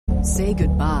Say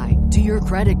goodbye to your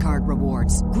credit card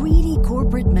rewards. Greedy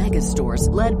corporate mega stores,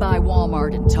 led by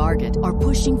Walmart and Target, are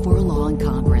pushing for a law in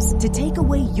Congress to take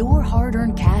away your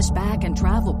hard-earned cash back and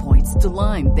travel points to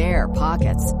line their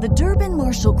pockets. The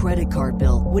Durbin-Marshall credit card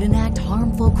bill would enact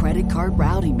harmful credit card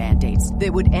routing mandates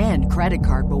that would end credit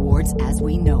card rewards as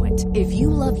we know it. If you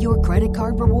love your credit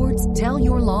card rewards, tell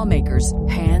your lawmakers,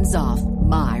 hands off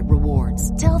my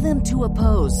rewards. Tell them to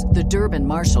oppose the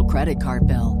Durbin-Marshall credit card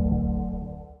bill.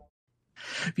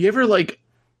 Have you ever,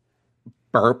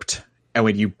 burped, and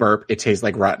when you burp, it tastes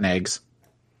like rotten eggs?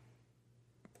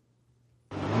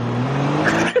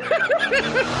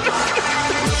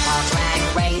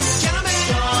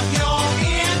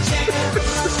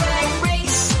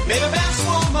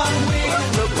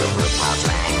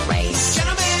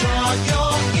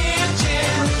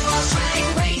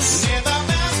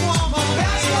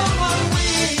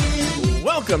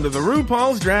 Welcome to the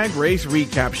RuPaul's Drag Race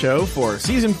Recap Show for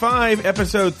Season 5,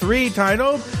 Episode 3,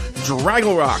 titled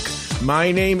Draggle Rock.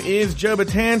 My name is Joe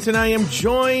Batance, and I am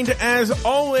joined, as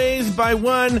always, by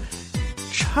one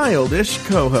childish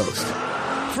co-host.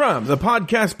 From the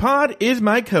podcast pod is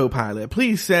my co-pilot.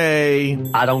 Please say...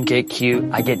 I don't get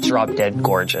cute, I get drop dead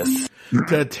gorgeous.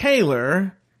 To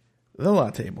Taylor, the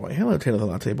Latte Boy. Hello, Taylor the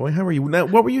Latte Boy. How are you? Now,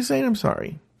 what were you saying? I'm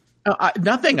sorry.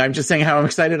 Nothing. I'm just saying how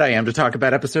excited I am to talk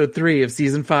about episode 3 of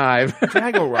season 5.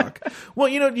 Draggle Rock. Well,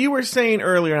 you were saying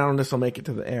earlier, I don't know if this will make it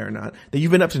to the air or not, that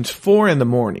you've been up since 4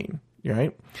 a.m,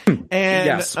 right? And,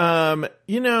 yes.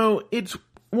 It's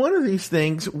one of these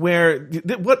things where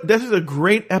this is a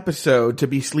great episode to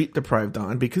be sleep deprived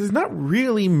on because there's not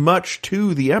really much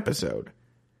to the episode.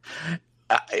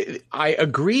 I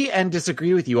agree and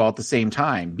disagree with you all at the same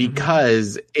time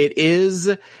because it is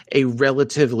a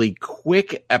relatively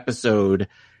quick episode.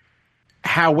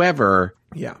 However,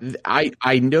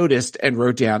 I noticed and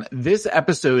wrote down this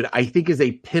episode, I think, is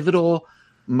a pivotal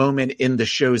moment in the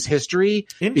show's history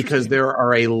because there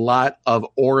are a lot of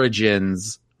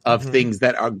origins of things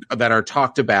that are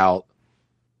talked about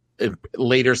in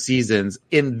later seasons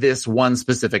in this one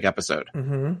specific episode.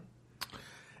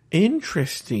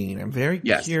 Interesting. I'm very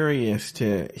curious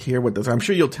to hear what those are. I'm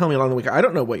sure you'll tell me along the week. I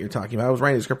don't know what you're talking about. I was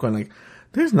writing the script going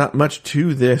there's not much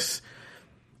to this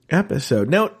episode.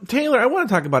 Now, Taylor, I want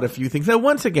to talk about a few things. Now,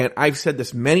 once again, I've said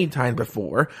this many times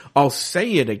before. I'll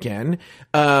say it again.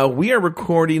 We are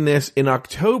recording this in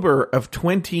October of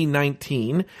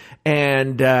 2019.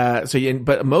 And,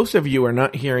 but most of you are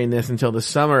not hearing this until the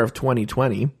summer of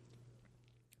 2020.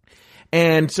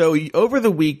 And so over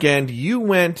the weekend, you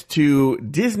went to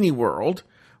Disney World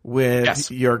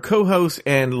with your co-host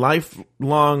and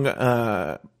lifelong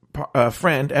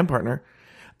friend and partner.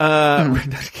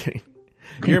 Just kidding.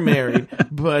 You're married,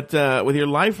 but with your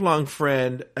lifelong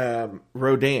friend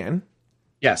Rodan.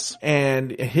 Yes.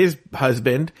 And his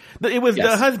husband. It was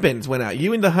the husbands went out.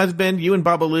 You and the husband, you and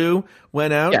Babalu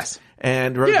went out. Yes.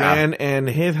 And Rodan and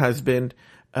his husband,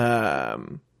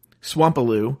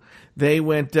 Swampaloo, they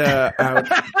went out.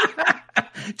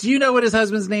 Do you know what his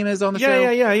husband's name is on the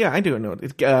show? Yeah. I do know.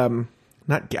 It's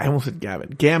I almost said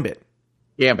Gambit. Gambit.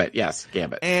 Yes,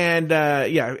 Gambit. And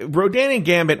Rodan and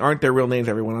Gambit aren't their real names,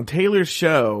 everyone. On Taylor's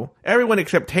show, everyone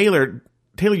except Taylor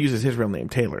uses his real name,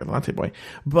 Taylor, the Latte Boy.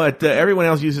 But everyone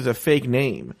else uses a fake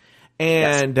name.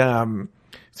 And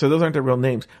so those aren't their real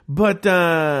names. But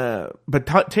Taylor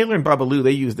and Babalu,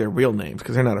 they use their real names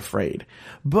because they're not afraid.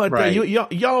 But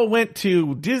y'all went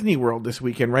to Disney World this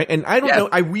weekend, right? And I don't know,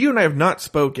 you and I have not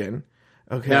spoken.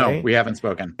 Okay. No, we haven't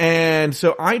spoken. And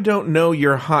so I don't know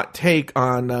your hot take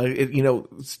on,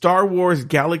 Star Wars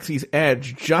Galaxy's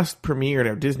Edge just premiered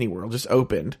at Disney World, just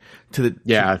opened to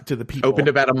the people. Opened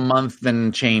about a month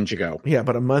and change ago. Yeah,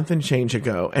 about a month and change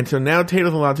ago. And so now, Taylor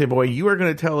the Latte Boy, you are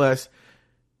going to tell us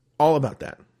all about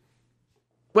that.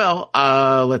 Well,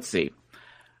 let's see.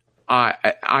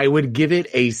 I would give it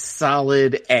a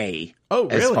solid A. Oh,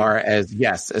 really?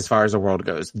 As far as the world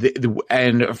goes.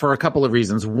 And for a couple of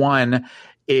reasons. One,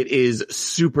 it is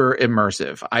super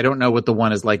immersive. I don't know what the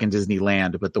one is like in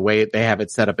Disneyland, but the way they have it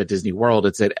set up at Disney World,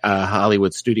 it's at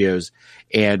Hollywood Studios,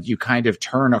 and you kind of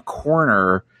turn a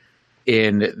corner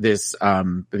in this,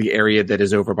 the area that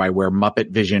is over by where Muppet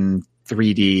Vision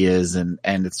 3D is, and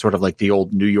it's sort of like the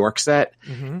old New York set.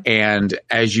 And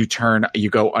as you turn, you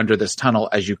go under this tunnel.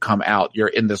 As you come out, you're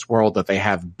in this world that they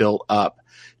have built up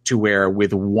to where,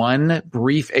 with one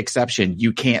brief exception,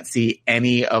 you can't see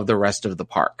any of the rest of the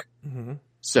park.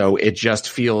 So it just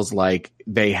feels like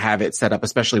they have it set up,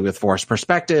 especially with forced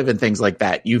perspective and things like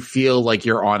that. You feel like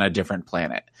you're on a different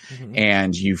planet,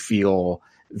 and you feel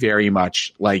very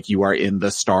much like you are in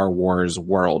the Star Wars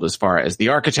world as far as the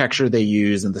architecture they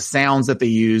use and the sounds that they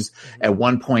use. At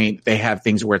one point, they have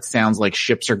things where it sounds like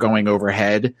ships are going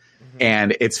overhead.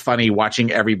 And it's funny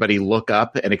watching everybody look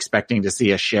up and expecting to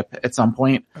see a ship at some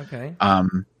point. Okay.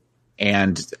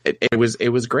 And it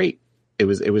was great. It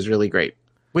was really great.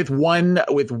 With one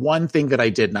thing that I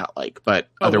did not like, but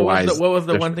otherwise. What was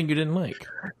the one thing you didn't like?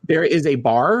 There is a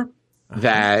bar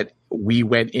that we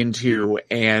went into,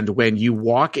 and when you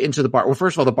walk into the bar, well,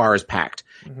 first of all, the bar is packed,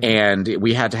 and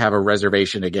we had to have a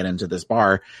reservation to get into this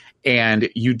bar. And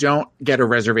you don't get a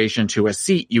reservation to a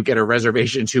seat; you get a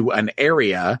reservation to an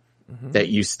area that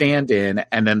you stand in,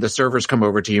 and then the servers come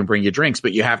over to you and bring you drinks.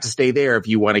 But you have to stay there if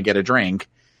you want to get a drink.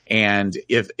 And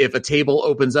if a table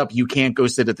opens up, you can't go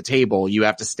sit at the table. You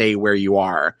have to stay where you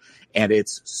are, and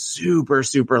it's super,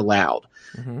 super loud.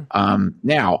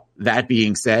 Now, that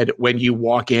being said, when you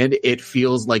walk in, it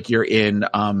feels like you're in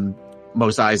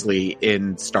Mos Eisley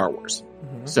in Star Wars.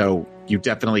 So you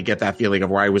definitely get that feeling of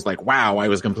where I was like, wow, I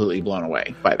was completely blown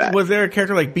away by that. Was there a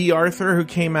character like B. Arthur who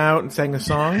came out and sang a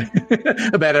song?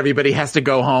 About everybody has to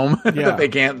go home. Yeah.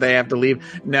 They have to leave.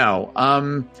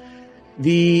 No.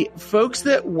 The folks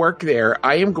that work there,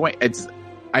 I am going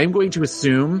to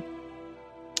assume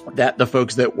that the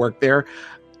folks that work there,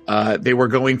 they were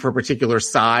going for a particular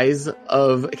size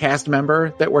of cast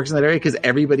member that works in that area, because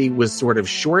everybody was sort of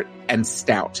short and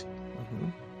stout,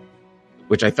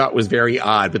 which I thought was very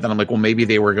odd. But then I'm like, well, maybe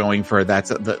they were going for that's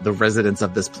the residents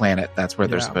of this planet. That's where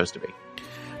they're supposed to be.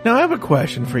 Now, I have a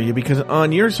question for you, because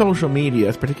on your social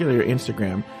media, particularly your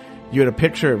Instagram, you had a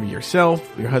picture of yourself,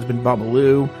 your husband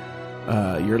Babalu,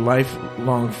 your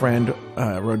lifelong friend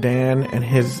Rodan, and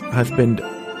his husband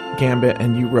Gambit,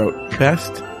 and you wrote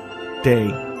 "Best Day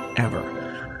Ever."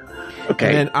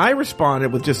 Okay. And I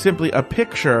responded with just simply a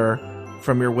picture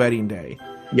from your wedding day.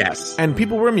 Yes. And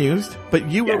people were amused, but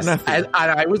you wrote nothing.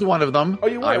 I was one of them. Oh,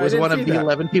 you were? I was one of the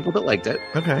 11 people that liked it.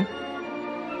 Okay.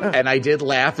 And I did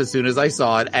laugh as soon as I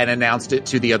saw it and announced it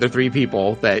to the other 3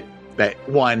 people that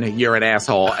one, you're an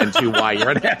asshole, and 2, why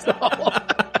you're an asshole.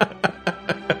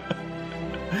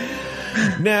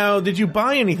 Now, did you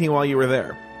buy anything while you were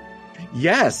there?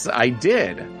 Yes, I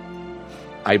did.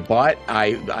 I bought.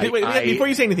 Wait, before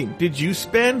you say anything, did you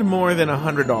spend more than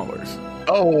 $100?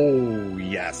 Oh,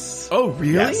 yes. Oh,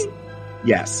 really?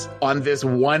 Yes. On this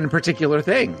one particular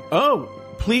thing. Oh,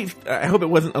 please! I hope it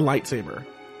wasn't a lightsaber.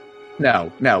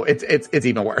 No, it's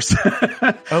even worse.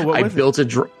 Oh, what was I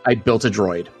built a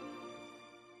droid.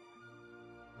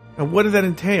 And what does that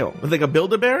entail? Like a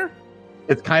Build-A-Bear?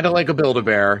 It's kind of like a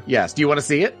Build-A-Bear. Yes. Do you want to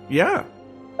see it? Yeah.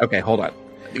 Okay, hold on.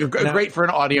 Great for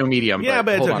an audio medium. Yeah,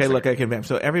 but it's okay. Look, I can.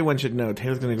 So everyone should know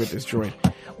Taylor's going to get this droid.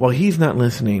 While he's not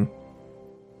listening,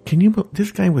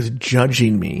 this guy was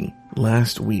judging me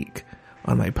last week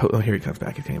on my post. Oh, here he comes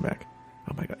back. He came back.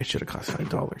 Oh my God. It should have cost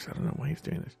 $5. I don't know why he's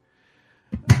doing this.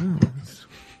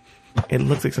 It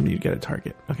looks like something you'd get at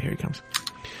Target. Okay, here he comes.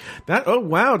 Oh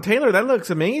wow, Taylor, that looks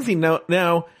amazing. Now,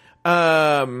 what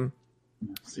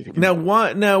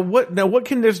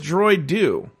can this droid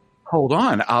do? Hold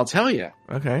on, I'll tell you.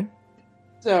 Okay.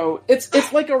 So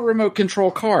it's like a remote control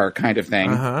car kind of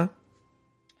thing.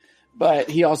 But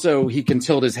he can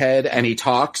tilt his head and he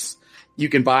talks. You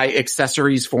can buy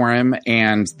accessories for him,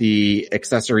 and the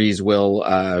accessories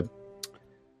will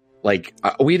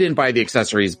we didn't buy the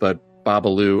accessories, but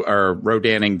Babalu or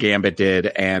Rodan and Gambit did,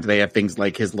 and they have things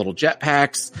like his little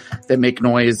jetpacks that make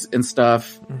noise and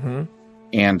stuff.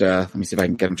 And let me see if I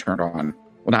can get him turned on.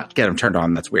 Well, not get him turned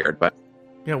on. That's weird, but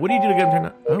yeah. What do you do to get him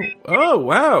turned on? Oh,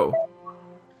 wow.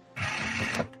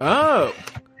 Oh,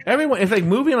 everyone, it's like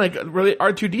moving like really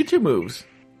R2-D2 moves.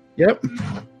 Yep.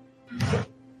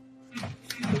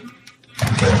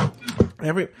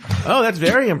 That's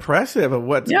very impressive. Of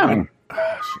what's going.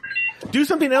 Do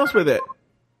something else with it.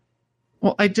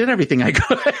 Well, I did everything I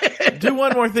could. Do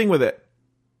one more thing with it.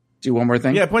 Do one more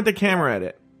thing? Yeah, point the camera at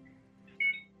it.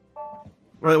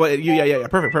 Yeah.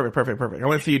 Perfect. I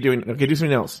want to see you doing. Okay, do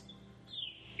something else.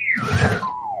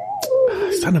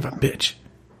 Son of a bitch.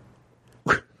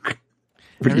 What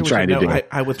are you trying to do?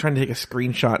 I was trying to take a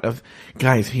screenshot of,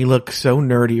 guys, he looks so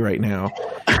nerdy right now.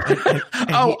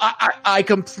 I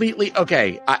completely,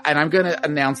 okay. And I'm going to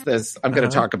announce this. I'm going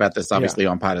to talk about this, obviously,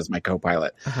 on Pod as my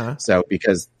co-pilot. So,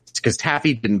 because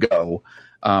Taffy didn't go,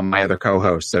 my other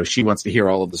co-host, so she wants to hear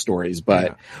all of the stories.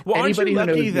 But anybody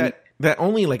aren't you lucky that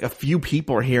only like a few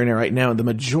people are hearing it right now? The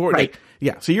majority.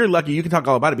 Right. So you're lucky. You can talk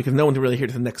all about it because no one's really here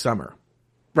until next summer.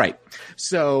 Right.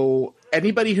 So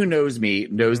anybody who knows me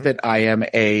knows that I am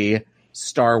a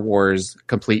Star Wars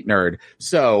complete nerd.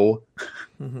 So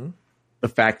the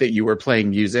fact that you were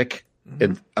playing music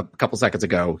in a couple seconds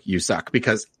ago, you suck.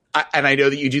 Because, and I know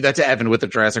that you do that to Evan with the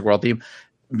Jurassic World theme.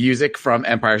 Music from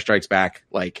Empire Strikes Back,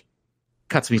 like,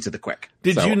 cuts me to the quick.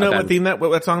 Did you know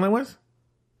what song that was?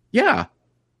 Yeah.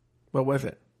 What was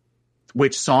it?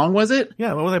 Which song was it?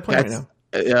 Yeah, what was I playing right now?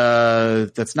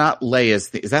 That's not Leia's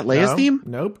theme. Is that Leia's theme?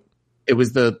 Nope. It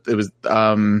wasn't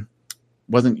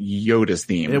Yoda's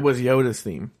theme. It was Yoda's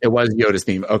theme. It was Yoda's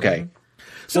theme. Okay.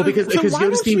 So because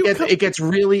Yoda's theme it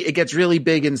gets really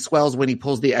big and swells when he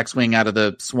pulls the X-Wing out of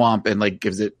the swamp and like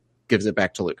gives it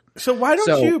back to Luke. So why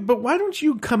don't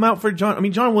you come out for John? I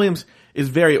mean, John Williams is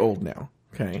very old now.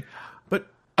 Okay. But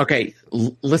okay,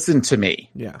 listen to me.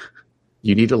 Yeah.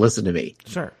 You need to listen to me.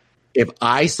 Sure. If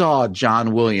I saw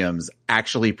John Williams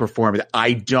actually perform it,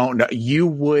 I don't know. You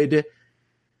would.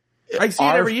 I see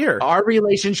it every year. Our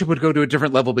relationship would go to a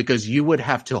different level because you would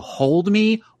have to hold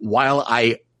me while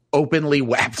I openly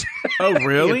wept. Oh,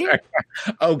 really?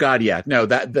 Oh God, yeah. No,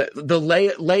 that the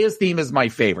Leia's theme is my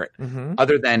favorite,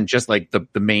 other than just like the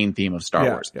main theme of Star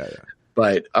Wars. Yeah.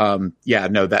 But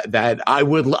that I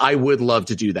would love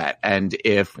to do that. And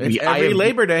if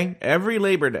Labor Day, every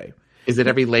Labor Day. Is it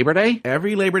every Labor Day?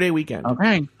 Every Labor Day weekend.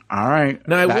 Okay. All right.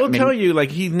 Now, I will tell you,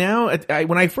 like, he's now,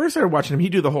 when I first started watching him,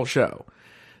 he'd do the whole show.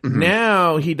 Mm-hmm.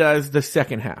 Now he does the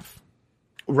second half.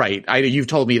 Right. You've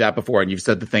told me that before, and you've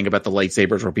said the thing about the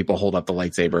lightsabers where people hold up the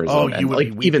lightsabers. Oh, and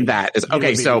like, even that is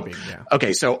okay. So,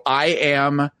 okay. So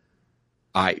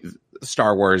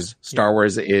Star Wars. Star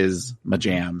Wars is my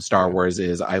jam. Star Wars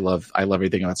is, I love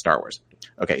everything about Star Wars.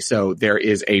 Okay, so there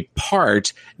is a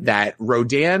part that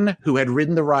Rodan, who had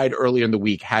ridden the ride earlier in the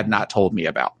week, had not told me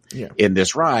about in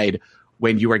this ride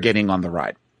when you are getting on the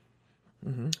ride.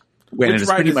 Mm-hmm. Which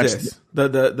ride is this?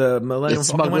 The Millennium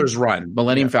Smuggler's Run.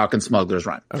 Millennium Falcon Smuggler's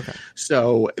Run. Okay.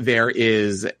 So there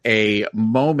is a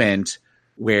moment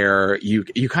where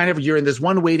you're in this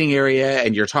one waiting area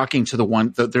and you're talking to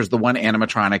there's the one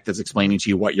animatronic that's explaining to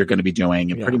you what you're going to be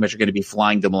doing, and pretty much you're going to be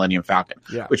flying the Millennium Falcon,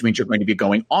 which means you're going to be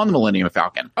going on the Millennium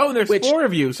Falcon. Oh, there's 4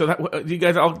 of you. So that you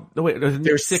guys all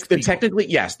there's 6 people. Technically,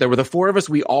 yes, there were the 4 of us.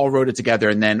 We all wrote it together,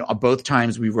 and then both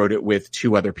times we wrote it with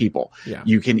 2 other people. Yeah.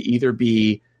 You can either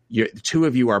be 2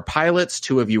 of you are pilots,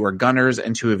 2 of you are gunners,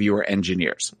 and 2 of you are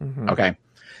engineers. Mm-hmm. Okay,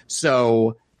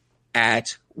 so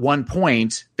at one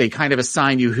point they kind of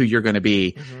assign you who you're going to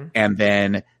be, and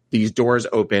then these doors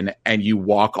open and you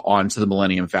walk onto the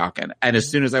Millennium Falcon. And as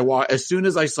soon as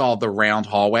I saw the round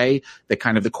hallway, the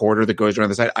kind of the corridor that goes around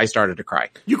the side, I started to cry.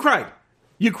 You cried.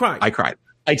 I cried.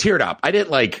 I teared up. I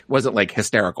didn't wasn't like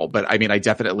hysterical, but I mean,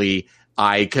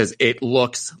 because it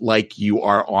looks like you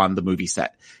are on the movie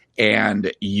set.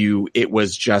 And it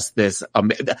was just this,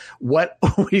 what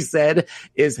we said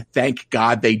is, thank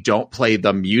God they don't play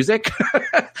the music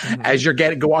as you're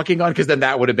walking on, because then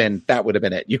that would have been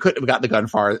it. You couldn't have gotten the gun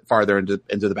farther into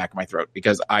the back of my throat,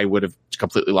 because I would have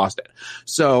completely lost it.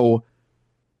 So,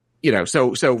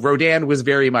 so Rodan was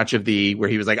very much of where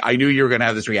he was like, I knew you were going to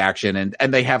have this reaction.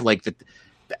 And they have like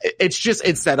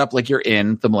it's set up like you're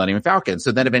in the Millennium Falcon.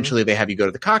 So then eventually they have you go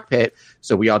to the cockpit.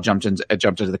 So we all jumped into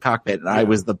the cockpit, and I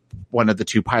was one of the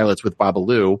 2 pilots with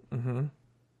Babalu. Mm-hmm.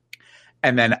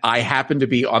 And then I happened to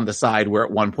be on the side where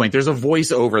at one point there's a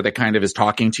voiceover that kind of is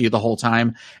talking to you the whole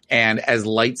time. And as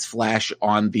lights flash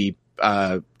on the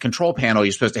control panel,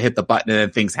 you're supposed to hit the button and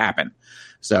then things happen.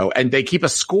 So, and they keep a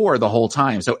score the whole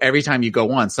time. So every time you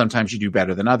go on, sometimes you do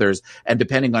better than others. And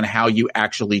depending on how you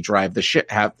actually drive the ship,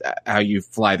 how you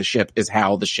fly the ship is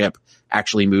how the ship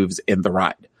actually moves in the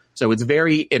ride. So it's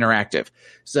very interactive.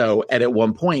 So, and at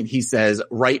one point he says,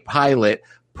 right pilot,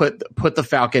 put the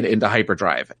Falcon into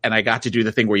hyperdrive. And I got to do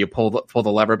the thing where you pull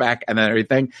the lever back and then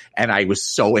everything. And I was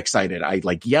so excited. I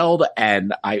yelled,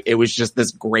 and it was just this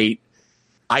great.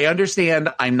 I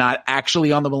understand I'm not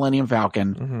actually on the Millennium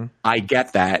Falcon. Mm-hmm. I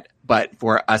get that. But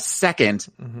for a second,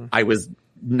 I was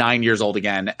 9 years old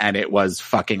again, and it was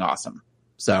fucking awesome.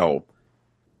 So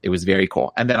it was very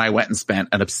cool. And then I went and spent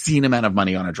an obscene amount of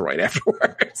money on a droid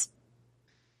afterwards.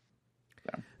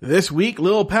 This week,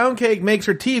 Lil Pound Cake makes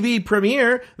her TV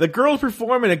premiere. The girls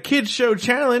perform in a kids show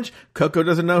challenge. Coco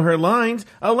doesn't know her lines.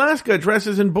 Alaska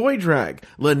dresses in boy drag.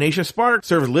 Lanacia Sparks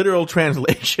serves literal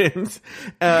translations.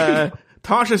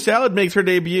 Tasha Salad makes her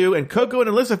debut, and Coco and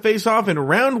Alyssa face off in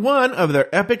round 1 of their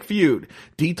epic feud.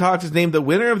 Detox is named the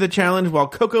winner of the challenge, while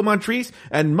Coco Montrese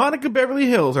and Monica Beverly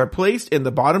Hills are placed in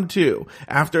the bottom 2.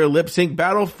 After a lip-sync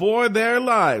battle for their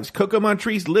lives, Coco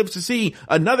Montrese lives to see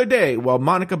another day, while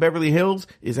Monica Beverly Hills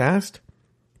is asked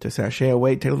to sashay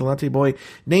away. Taylor the Latte Boy,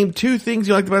 name 2 things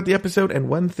you liked about the episode and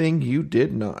 1 thing you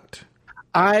did not.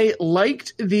 I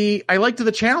liked the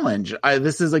challenge.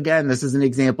 This is an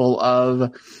example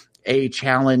of a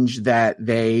challenge that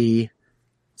they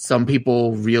some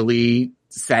people really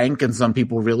sank and some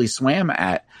people really swam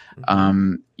at.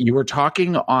 You were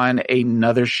talking on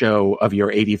another show of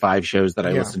your 85 shows that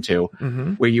I listened to,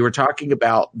 where you were talking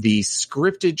about the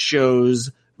scripted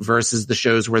shows versus the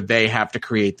shows where they have to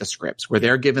create the scripts, where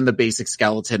they're given the basic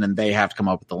skeleton and they have to come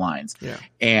up with the lines. Yeah.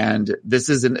 And this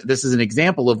is an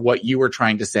example of what you were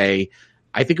trying to say.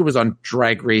 I think it was on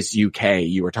Drag Race UK.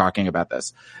 You were talking about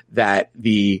this, that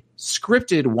the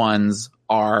scripted ones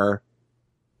are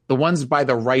the ones by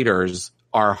the writers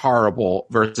are horrible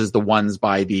versus the ones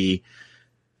by the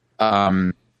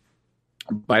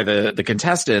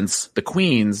contestants, the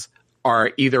queens,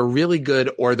 are either really good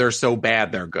or they're so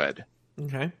bad they're good.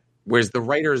 Okay. Whereas the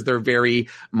writers, they're very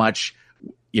much,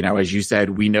 as you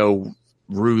said, we know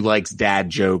Rue likes dad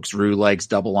jokes. Rue likes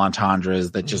double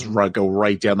entendres that just go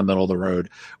right down the middle of the road.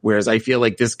 Whereas I feel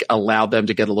like this allowed them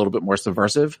to get a little bit more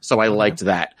subversive. So I liked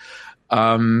that.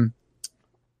 Something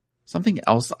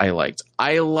else I liked.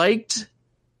 I liked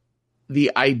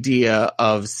the idea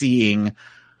of seeing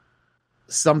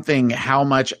how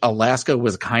much Alaska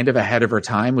was kind of ahead of her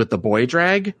time with the boy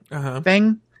drag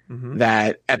thing.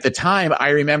 That at the time I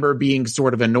remember being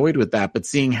sort of annoyed with that, but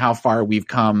seeing how far we've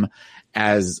come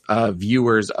as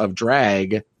viewers of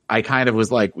drag, I kind of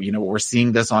was like, we're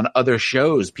seeing this on other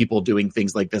shows, people doing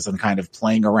things like this and kind of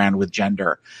playing around with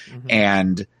gender.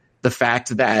 And the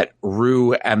fact that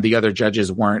Rue and the other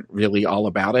judges weren't really all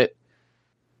about it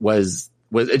was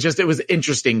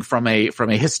interesting from a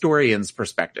historian's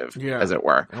perspective, as it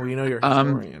were. Oh, you're a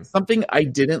historian. Something I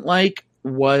didn't like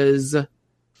was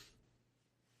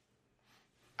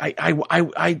I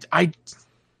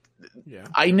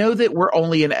know that we're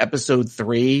only in episode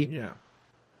 3,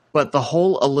 but the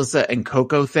whole Alyssa and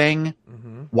Coco thing,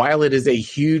 while it is a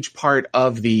huge part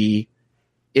of the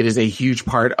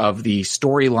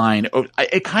storyline,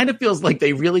 it kind of feels like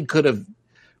they really could have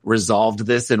resolved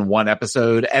this in one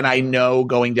episode. And I know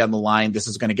going down the line, this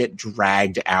is going to get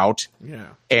dragged out. Yeah.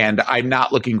 And I'm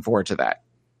not looking forward to that.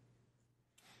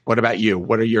 What about you?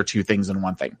 What are your 2 things and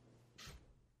 1 thing?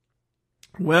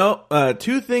 Well,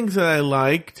 2 things that I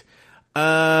liked.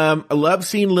 I love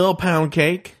seeing Lil Pound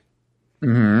Cake. She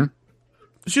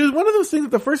was one of those things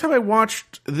that the first time I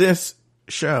watched this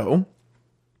show,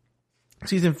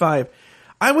 season 5,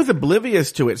 I was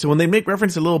oblivious to it. So when they make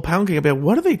reference to Lil Pound Cake, I'd be like,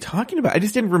 what are they talking about? I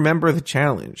just didn't remember the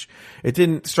challenge. It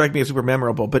didn't strike me as super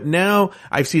memorable. But now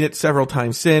I've seen it several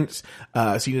times since,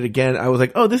 seen it again. I was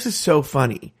like, oh, this is so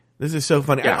funny. This is so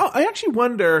funny. Yeah. I actually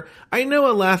wonder, I know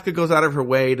Alaska goes out of her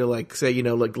way to say,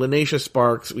 like Lanacia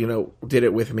Sparks, did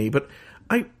it with me, but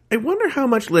I wonder how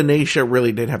much Lanacia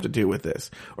really did have to do with this.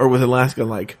 Or was Alaska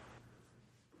like,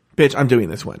 bitch, I'm doing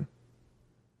this one.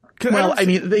 Well,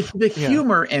 the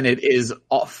humor in it is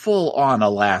full on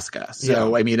Alaska.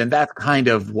 So, and that's kind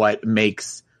of what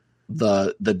makes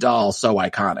the doll so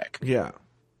iconic. Yeah.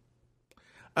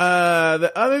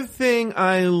 The other thing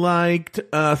I liked,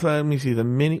 so let me see,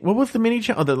 what was the mini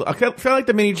challenge? I felt like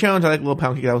the mini challenge, I like Lil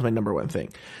Pound Cake, that was my number 1 thing.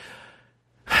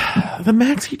 The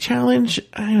Maxi challenge,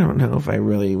 I don't know if I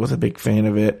really was a big fan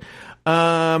of it.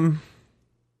 I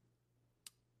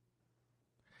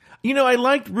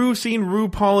liked seeing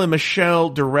RuPaul and Michelle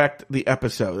direct the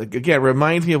episode. Again, it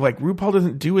reminds me of RuPaul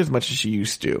doesn't do as much as she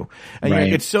used to. And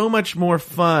it's so much more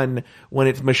fun when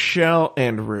it's Michelle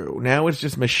and Ru. Now it's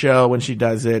just Michelle when she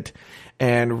does it.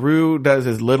 And Ru does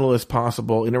as little as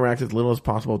possible, interacts as little as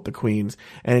possible with the queens.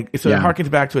 And it harkens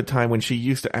back to a time when she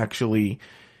used to actually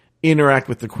interact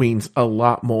with the queens a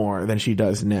lot more than she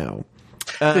does now.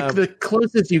 The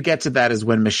closest you get to that is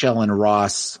when Michelle and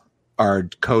Ross are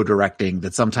co-directing,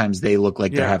 that sometimes they look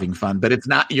like they're having fun, but it's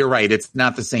not, you're right, it's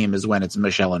not the same as when it's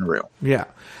Michelle and Ru. Yeah.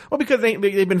 Well, because they've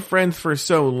been friends for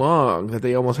so long that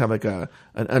they almost have an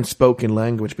unspoken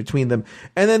language between them.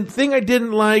 And then the thing I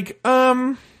didn't like,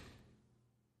 I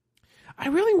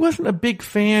really wasn't a big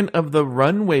fan of the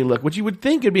runway look, which you would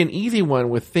think would be an easy one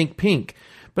with Think Pink,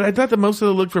 but I thought that most of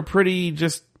the looks were pretty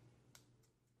just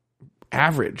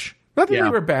average. Not that they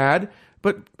were bad,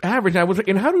 but average. I was like,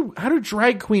 and how do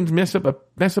drag queens mess up a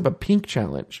pink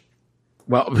challenge?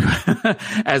 Well,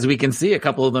 as we can see, a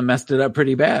couple of them messed it up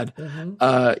pretty bad.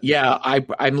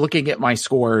 I'm looking at my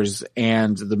scores,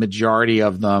 and the majority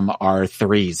of them are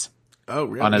 3s. Oh,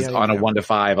 really? On a 1 to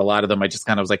 5. A lot of them I just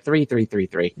kind of was like 3, 3, 3,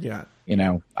 3. Yeah.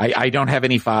 I don't have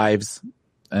any 5s,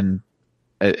 and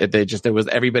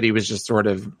everybody was just sort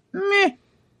of meh.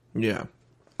 Yeah.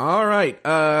 All right,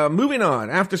 moving on.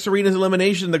 After Serena's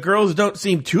elimination, the girls don't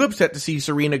seem too upset to see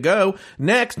Serena go.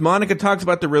 Next, Monica talks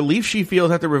about the relief she feels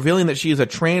after revealing that she is a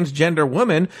transgender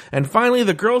woman. And finally,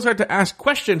 the girls start to ask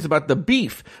questions about the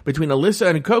beef between Alyssa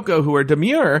and Coco, who are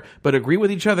demure, but agree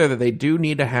with each other that they do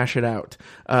need to hash it out.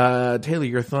 Taylor,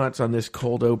 your thoughts on this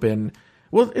cold open?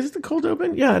 Well, is it the cold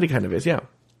open? Yeah, it kind of is, yeah.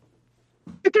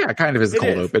 Yeah, it kind of is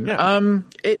cold open. Yeah.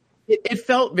 It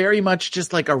felt very much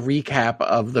just like a recap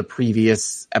of the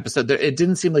previous episode. It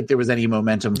didn't seem like there was any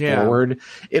momentum forward.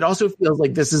 It also feels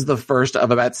like this is the first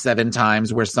of about 7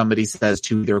 times where somebody says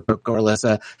to either Coco or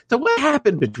Alyssa, so what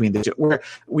happened between the two? Where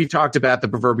we've talked about the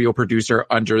proverbial producer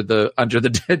under the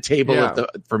table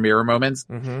for mirror moments.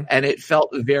 Mm-hmm. And it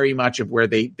felt very much of where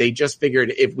they just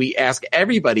figured if we ask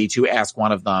everybody to ask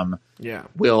one of them,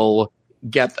 we'll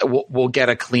get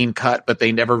a clean cut, but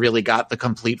they never really got the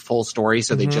complete full story,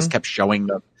 so they just kept showing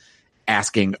them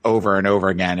asking over and over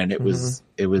again, and it was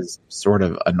sort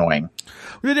of annoying.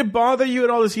 Did it bother you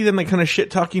at all to see them like kind of shit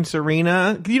talking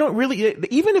Serena? You don't really,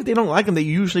 even if they don't like them, they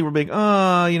usually were big.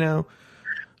 I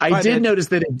did notice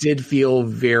that it did feel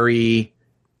very.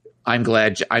 I'm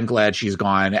glad she's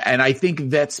gone. And I think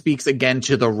that speaks again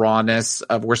to the rawness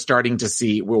of we're starting to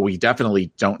see, well, we definitely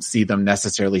don't see them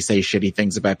necessarily say shitty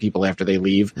things about people after they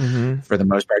leave for the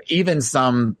most part. Even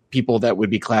some people that would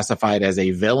be classified as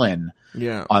a villain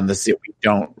on the set, we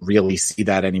don't really see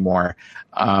that anymore.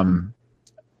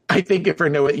 I think if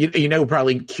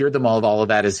probably cured them all of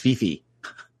that is Fifi.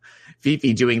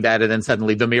 Fifi doing that, and then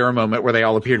suddenly the mirror moment where they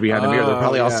all appeared behind the mirror. They're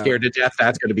probably all scared to death.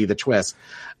 That's going to be the twist.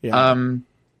 Yeah.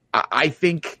 I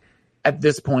think at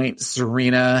this point,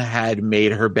 Serena had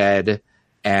made her bed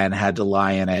and had to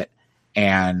lie in it,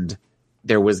 and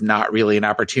there was not really an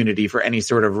opportunity for any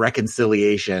sort of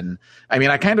reconciliation. I mean,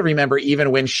 I kind of remember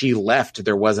even when she left,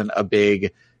 there wasn't a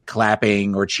big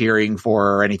clapping or cheering for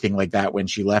her or anything like that. When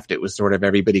she left, it was sort of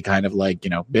everybody kind of like,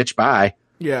 bitch, bye.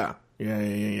 Yeah.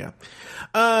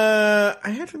 I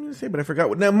had something to say, but I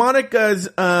forgot. Now, Monica's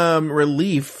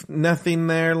relief, nothing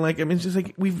there. It's just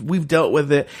like we've dealt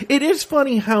with it. It is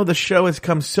funny how the show has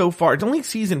come so far. It's only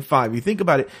season 5. You think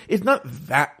about it, it's not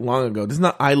that long ago. This is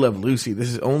not I Love Lucy. This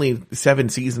is only 7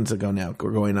 seasons ago now we're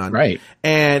going on. Right.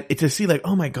 And to see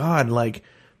oh my God, the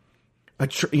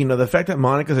fact that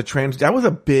Monica's a trans, that was a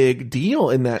big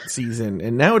deal in that season.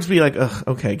 And now it's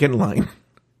okay, get in line.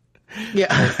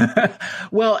 Yeah.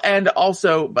 Well, and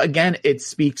also, again, it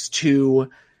speaks to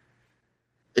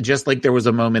just like there was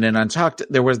a moment in Untucked,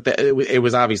 it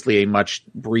was obviously a much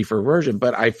briefer version,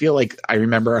 but I feel like I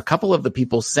remember a couple of the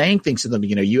people saying things to them,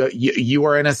 you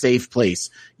are in a safe place.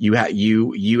 You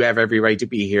have every right to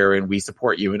be here and we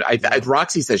support you. And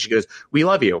Roxy says, she goes, we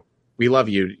love you. We love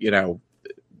you,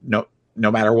 no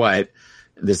matter what.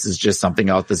 This is just something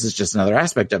else. This is just another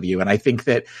aspect of you. And I think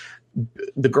that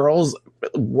the girls,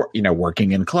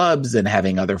 working in clubs and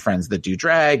having other friends that do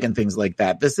drag and things like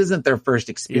that, this isn't their first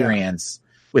experience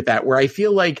with that, where I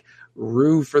feel like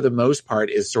Rue, for the most part,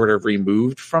 is sort of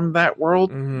removed from that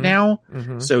world now.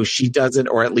 Mm-hmm. So she doesn't,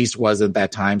 or at least wasn't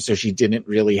that time. So she didn't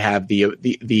really have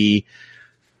the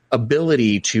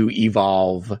ability to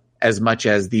evolve as much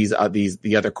as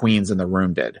the other queens in the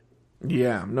room did.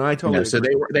 Yeah, no, I totally agree. So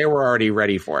they were already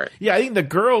ready for it. Yeah, I think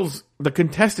the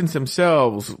contestants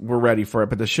themselves were ready for it,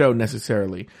 but the show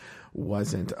necessarily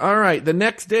wasn't. All right, the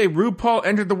next day, RuPaul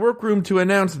entered the workroom to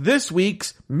announce this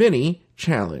week's mini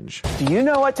challenge. Do you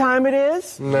know what time it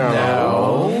is?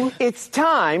 No. It's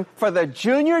time for the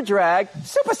Junior Drag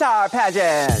Superstar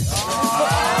Pageant.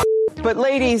 But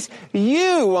ladies,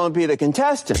 you won't be the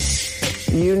contestants.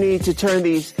 You need to turn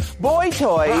these boy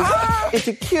toys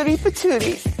into cutie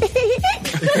patooties.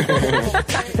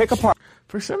 Pick apart.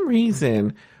 For some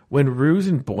reason, when Rue's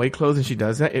in boy clothes and she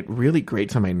does that, it really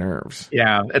grates on my nerves.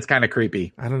 Yeah, it's kind of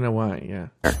creepy. I don't know why, yeah.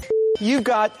 You've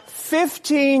got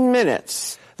 15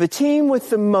 minutes. The team with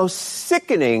the most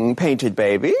sickening painted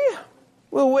baby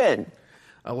will win.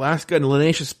 Alaska and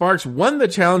Lanesha Sparks won the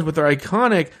challenge with their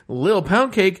iconic Lil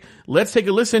Pound Cake. Let's take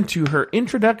a listen to her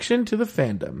introduction to the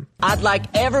fandom. I'd like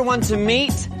everyone to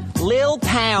meet Lil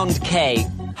Pound Cake.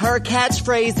 Her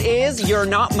catchphrase is, "You're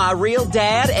not my real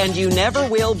dad and you never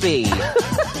will be."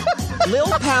 Lil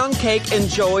Pound Cake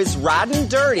enjoys riding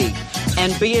dirty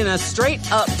and being a straight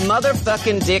up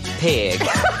motherfucking dick pig.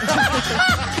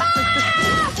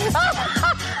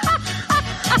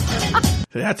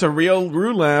 That's a real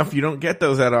Rue laugh. You don't get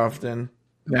those that often.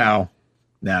 No.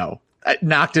 I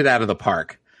knocked it out of the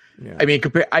park. Yeah. I mean,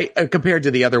 compared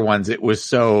to the other ones, it was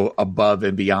so above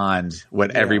and beyond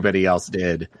what everybody else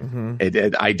did.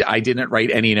 Mm-hmm. I didn't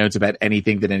write any notes about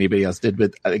anything that anybody else did.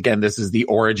 But again, this is the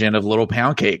origin of Little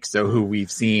Pound Cake. So who we've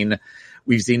seen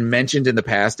we've seen mentioned in the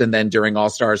past. And then during All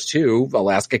Stars 2,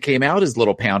 Alaska came out as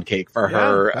Little Pound Cake for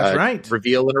her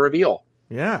reveal and a reveal.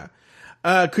 Yeah.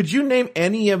 Could you name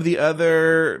any of the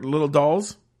other little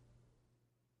dolls?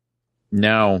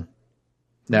 No.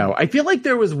 I feel like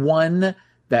there was one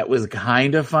that was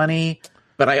kind of funny,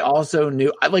 but I also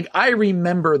knew, I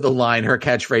remember the line, her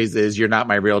catchphrase is, "You're not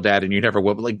my real dad and you never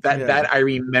will." But like that I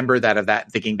remember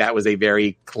that thinking that was a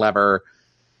very clever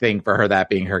thing for her, that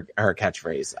being her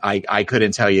catchphrase. I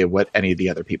couldn't tell you what any of the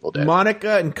other people did.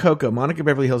 Monica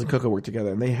Beverly Hills and Coco worked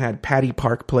together, and they had Patty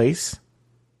Park Place.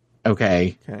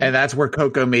 Okay. And that's where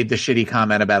Coco made the shitty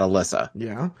comment about Alyssa.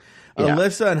 Yeah.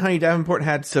 Alyssa and Honey Davenport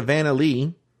had Savannah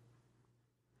Lee.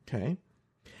 Okay.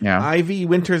 Yeah. Ivy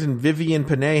Winters and Vivian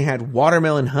Panay had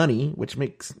Watermelon Honey, which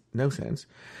makes no sense.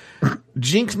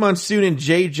 Jinx Monsoon and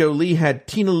Jade Jolie had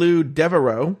Tina Lou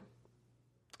Devereaux.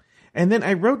 And then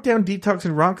I wrote down Detox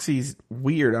and Roxy's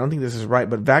weird. I don't think this is right,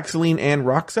 but Vaseline and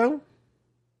Roxo?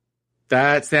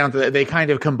 That sounds, they kind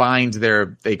of combined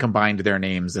their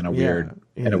names in a weird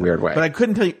way. But I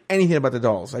couldn't tell you anything about the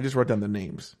dolls. I just wrote down the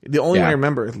names. The only one I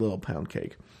remember is Little Pound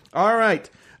Cake. All right.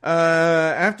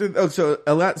 So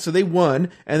they won,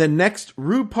 and then next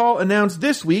RuPaul announced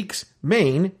this week's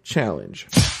main challenge.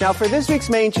 Now for this week's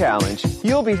main challenge,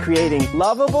 you'll be creating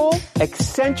lovable,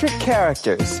 eccentric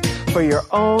characters for your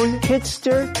own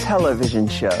hipster television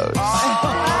shows.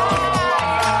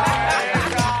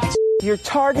 Your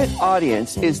target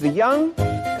audience is the young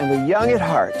and the young at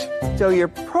heart. So your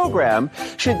program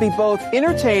should be both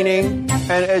entertaining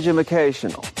and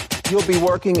educational. You'll be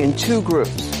working in two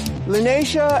groups,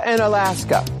 Linacia and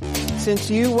Alaska. Since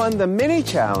you won the mini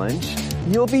challenge,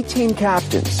 you'll be team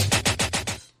captains.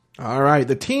 All right.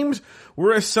 The teams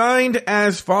were assigned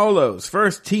as follows.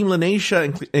 First, Team Linacia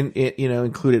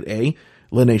included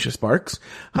Linacia Sparks,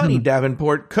 Honey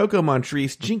Davenport, Coco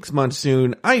Montrese, Jinx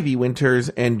Monsoon, Ivy Winters,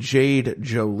 and Jade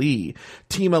Jolie.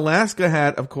 Team Alaska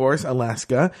had, of course,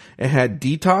 Alaska. It had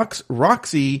Detox,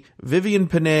 Roxy, Vivian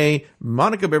Panay,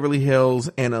 Monica Beverly Hills,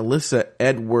 and Alyssa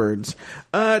Edwards.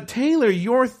 Taylor,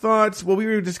 your thoughts? Well, we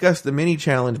already discussed the mini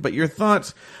challenge, but your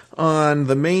thoughts on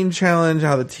the main challenge,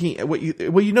 how the team,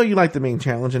 you like the main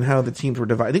challenge and how the teams were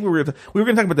divided. I think we were going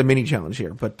to talk about the mini challenge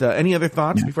here, but any other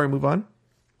thoughts before I move on?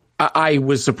 I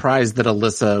was surprised that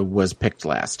Alyssa was picked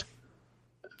last.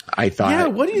 I thought, yeah.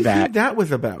 What do you think that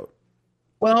was about?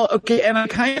 Well, okay, and I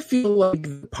kind of feel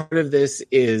like part of this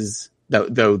is,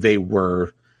 though they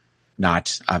were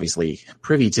not obviously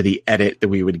privy to the edit that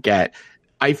we would get,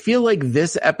 I feel like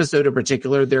this episode in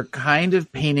particular, they're kind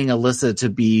of painting Alyssa to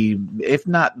be, if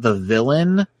not the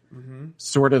villain,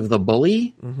 sort of the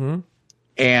bully.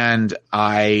 And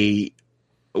as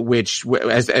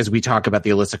we talk about the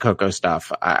Alyssa Coco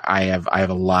stuff, I have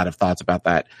a lot of thoughts about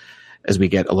that as we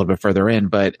get a little bit further in.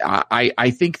 But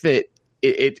I think that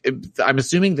I'm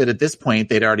assuming that at this point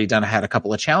they'd already had a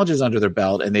couple of challenges under their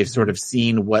belt, and they've sort of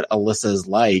seen what Alyssa's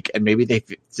like, and maybe they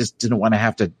just didn't want to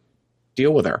have to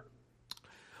deal with her.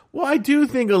 Well, I do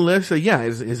think Alyssa,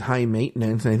 is high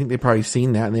maintenance, and I think they've probably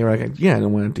seen that, and they were like, I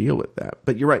don't want to deal with that.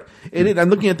 But you're right. I'm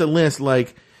looking at the list, look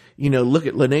at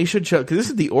Linacia, because this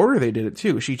is the order they did it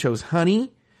too. She chose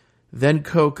Honey, then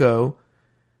Coco.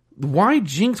 Why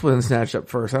Jinx wasn't snatched up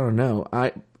first, I don't know.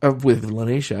 With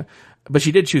Linacia, but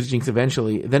she did choose Jinx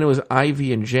eventually. Then it was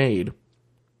Ivy and Jade.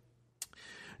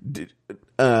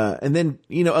 And then,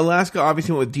 Alaska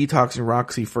obviously went with Detox and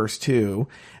Roxy first too.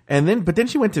 But then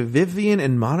she went to Vivian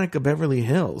and Monica Beverly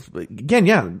Hills. But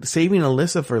again, saving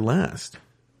Alyssa for last.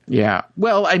 Yeah.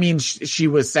 Well, I mean, she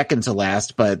was second to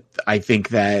last, but I think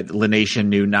that Linacia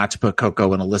knew not to put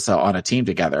Coco and Alyssa on a team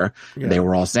together. Yeah. They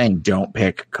were all saying, don't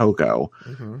pick Coco.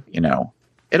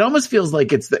 It almost feels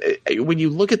like when you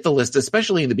look at the list,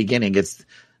 especially in the beginning, it's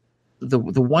the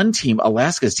one team,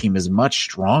 Alaska's team, is much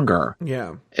stronger.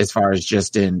 Yeah. As far as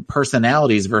just in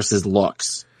personalities versus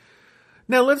looks.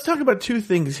 Now let's talk about two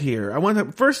things here.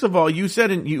 First of all, you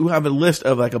said you have a list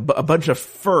of like a bunch of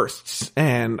firsts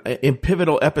and in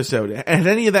pivotal episode. Has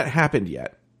any of that happened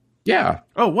yet? Yeah.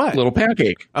 Oh, what? Little Pound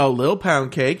Cake. Oh, Little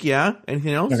Pound Cake. Yeah.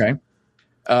 Anything else? Okay.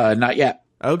 Not yet.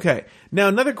 Okay. Now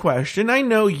another question. I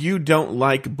know you don't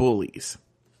like bullies.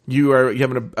 You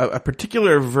have a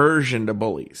particular aversion to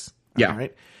bullies. Yeah. All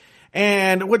right.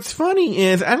 And what's funny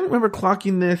is I don't remember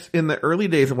clocking this in the early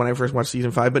days of when I first watched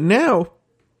season 5, but now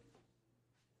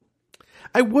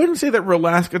I wouldn't say that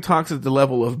Alaska talks at the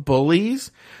level of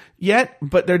bullies yet,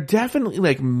 but they're definitely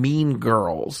like mean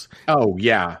girls. Oh,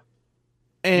 yeah.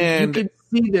 And you can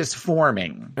see this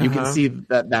forming. You can see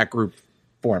that group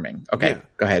forming. Okay,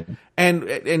 go ahead.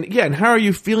 And how are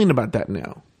you feeling about that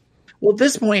now? Well, at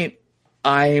this point,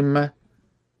 I'm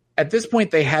at this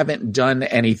point, they haven't done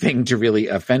anything to really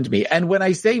offend me. And when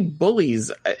I say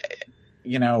bullies,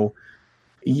 you know,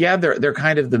 yeah, they're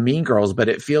kind of the mean girls, but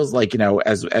it feels like, you know,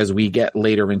 as we get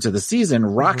later into the season,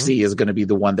 Roxy is going to be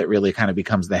the one that really kind of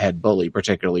becomes the head bully,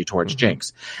 particularly towards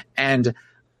Jinx. And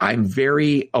I'm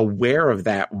very aware of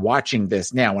that watching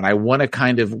this now, and I want to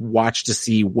kind of watch to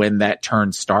see when that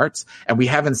turn starts. And we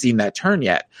haven't seen that turn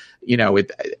yet. You know,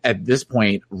 at this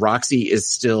point, Roxy is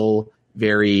still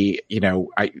very, you know,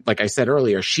 like I said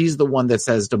earlier, she's the one that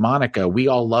says to Monica, "We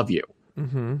all love you."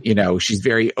 You know, she's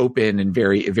very open and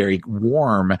very, very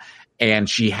warm, and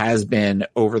she has been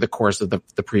over the course of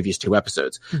the previous 2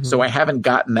 episodes. So I haven't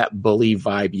gotten that bully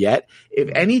vibe yet. If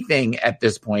anything at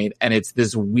this point, and it's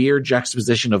this weird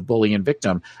juxtaposition of bully and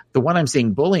victim, the one I'm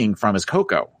seeing bullying from is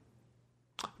Coco.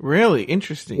 Really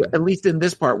interesting. At least in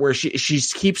this part where she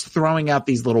keeps throwing out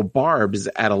these little barbs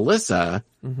at Alyssa,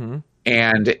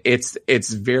 and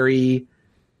it's very...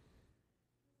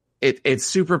 It's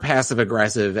super passive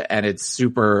aggressive and it's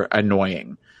super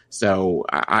annoying. So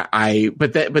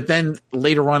but then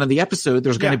later on in the episode,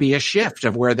 there's going to be a shift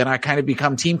of where then I kind of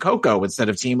become Team Coco instead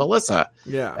of Team Alyssa.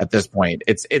 Yeah. At this point,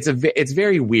 it's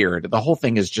very weird. The whole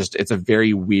thing is just, it's a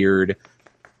very weird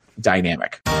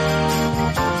dynamic.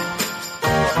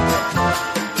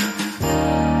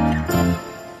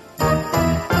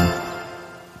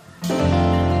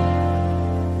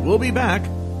 We'll be back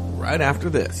right after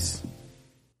this.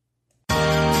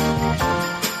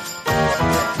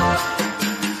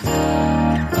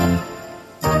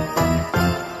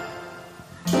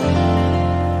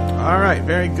 All right,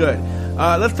 very good.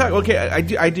 Let's talk. Okay,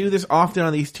 I do this often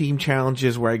on these team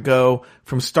challenges where I go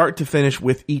from start to finish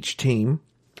with each team.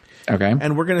 Okay.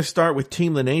 And we're going to start with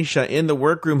Team Lanesha. In the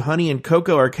workroom, Honey and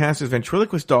Coco are cast as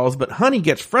ventriloquist dolls, but Honey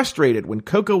gets frustrated when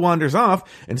Coco wanders off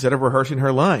instead of rehearsing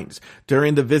her lines.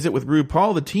 During the visit with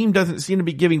RuPaul, the team doesn't seem to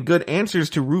be giving good answers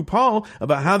to RuPaul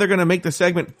about how they're going to make the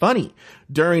segment funny.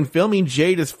 During filming,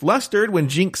 Jade is flustered when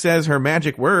Jinx says her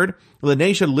magic word.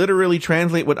 Lanesha literally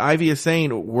translate what Ivy is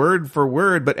saying word for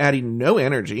word, but adding no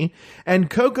energy. And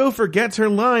Coco forgets her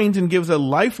lines and gives a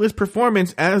lifeless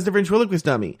performance as the ventriloquist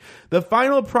dummy. The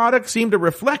final product seemed to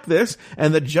reflect this,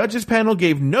 and the judges panel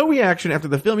gave no reaction after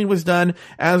the filming was done.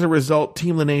 As a result,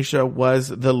 Team Lanesha was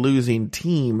the losing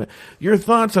team. Your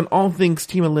thoughts on all things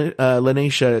Team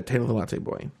Lanesha, Taylor the Latte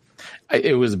Boy?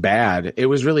 It was bad. It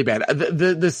was really bad.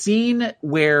 The scene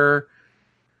where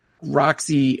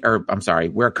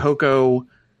where Coco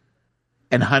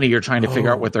and Honey are trying to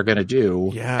figure out what they're going to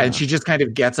do. Yeah. And she just kind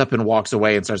of gets up and walks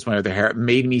away and starts playing with her hair. It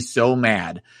made me so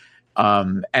mad.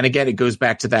 And again, it goes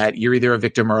back to that, you're either a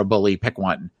victim or a bully, pick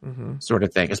one sort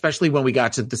of thing, especially when we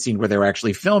got to the scene where they were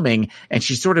actually filming and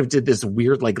she sort of did this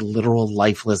weird, like literal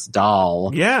lifeless doll.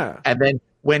 Yeah. And then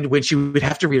when she would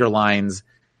have to read her lines,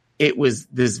 it was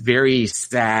this very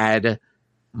sad,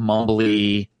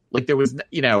 mumbly, like there was,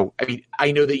 you know, I mean,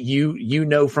 I know that you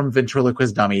know from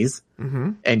ventriloquist dummies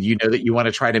and you know that you want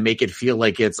to try to make it feel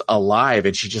like it's alive.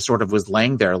 And she just sort of was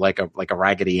laying there like a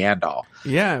Raggedy Ann doll.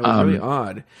 Yeah, it was really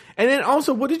odd. And then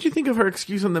also, what did you think of her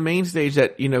excuse on the main stage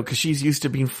that, you know, cause she's used to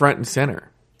being front and center?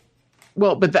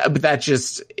 Well, but that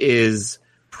just is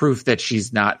proof that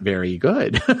she's not very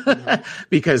good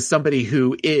because somebody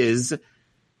who is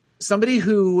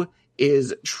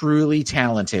truly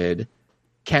talented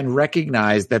can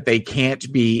recognize that they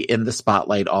can't be in the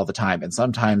spotlight all the time. And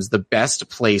sometimes the best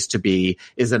place to be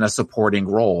is in a supporting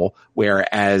role,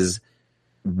 whereas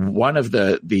one of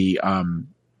the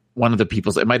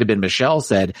people, it might've been Michelle,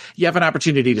 said, you have an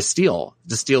opportunity to steal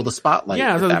the spotlight.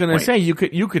 Yeah, I was going to say, you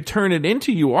could turn it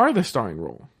into, you are the starring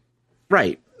role.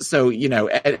 Right. So, you know,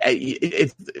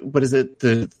 it's what is it?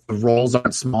 The roles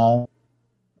aren't small.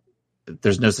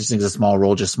 There's no such thing as a small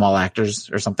role, just small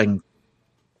actors or something.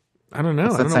 I don't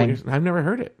know. I've never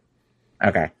heard it.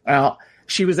 Okay. Well,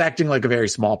 she was acting like a very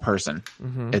small person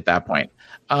at that point.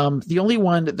 The only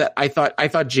one that I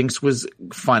thought Jinx was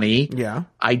funny. Yeah.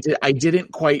 I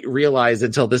didn't quite realize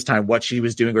until this time what she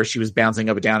was doing, where she was bouncing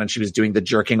up and down and she was doing the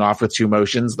jerking off with 2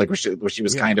 motions, like where she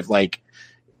was kind of like,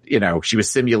 you know, she was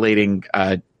simulating,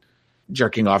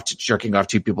 jerking off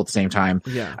 2 people at the same time.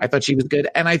 Yeah. I thought she was good.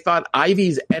 And I thought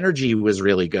Ivy's energy was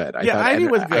really good. Ivy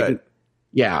was good.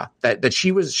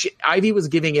 Ivy was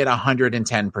giving it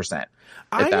 110%.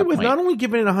 Ivy was not only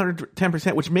giving it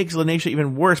 110%, which makes Lanesha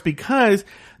even worse because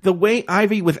the way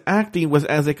Ivy was acting was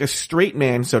as like a straight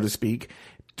man, so to speak,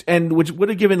 and which would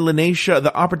have given Lanesha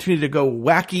the opportunity to go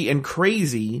wacky and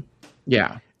crazy.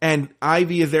 Yeah. and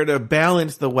Ivy is there to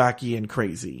balance the wacky and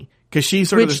crazy. Because she's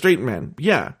sort of the straight man.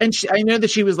 Yeah. And I know that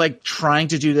she was like trying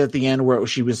to do that at the end where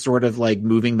she was sort of like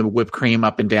moving the whipped cream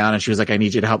up and down. And she was like, I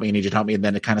need you to help me. I need you to help me. And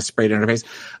then it kind of sprayed in her face.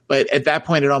 But at that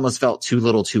point, it almost felt too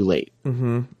little too late.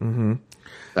 Mm-hmm. Mm-hmm.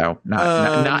 So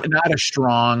not a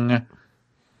strong,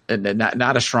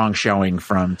 not a strong showing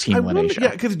from Team Lanesha.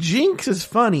 Yeah. Because Jinx is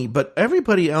funny, but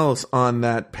everybody else on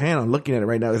that panel looking at it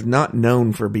right now is not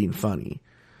known for being funny.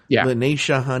 Yeah.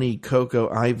 Lanesha, Honey, Coco,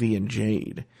 Ivy, and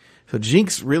Jade. So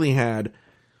Jinx really had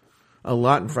a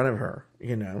lot in front of her,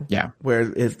 you know? Yeah. Where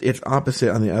it's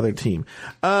opposite on the other team.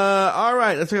 All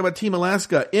right, let's talk about Team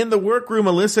Alaska. In the workroom,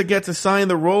 Alyssa gets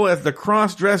assigned the role as the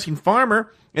cross-dressing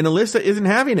farmer, and Alyssa isn't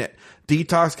having it.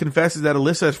 Detox confesses that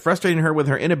Alyssa is frustrating her with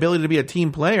her inability to be a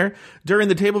team player. During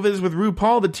the table visits with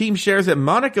RuPaul, the team shares that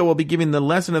Monica will be giving the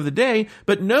lesson of the day,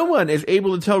 but no one is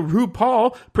able to tell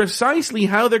RuPaul precisely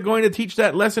how they're going to teach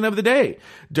that lesson of the day.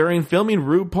 During filming,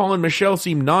 RuPaul and Michelle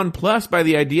seem nonplussed by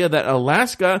the idea that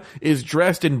Alaska is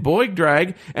dressed in boy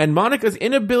drag, and Monica's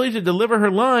inability to deliver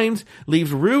her lines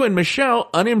leaves Ru and Michelle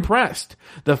unimpressed.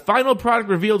 The final product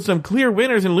revealed some clear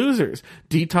winners and losers.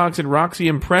 Detox and Roxy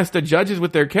impressed the judges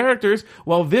with their characters,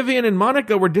 while Vivian and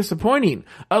Monica were disappointing.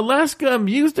 Alaska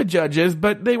amused the judges,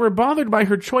 but they were bothered by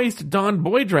her choice to don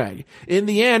boy drag. In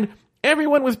the end,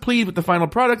 everyone was pleased with the final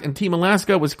product, and Team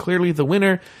Alaska was clearly the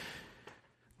winner.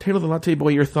 Taylor the Latte Boy,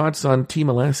 your thoughts on Team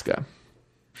Alaska?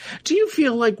 Do you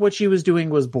feel like what she was doing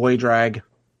was boy drag?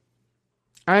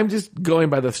 I'm just going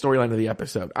by the storyline of the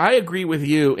episode. I agree with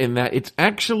you in that it's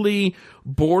actually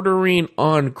bordering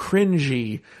on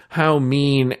cringy how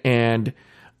mean and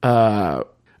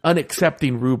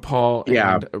unaccepting RuPaul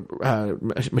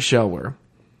and Michelle were.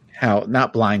 How,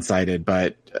 not blindsided,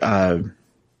 but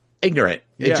ignorant.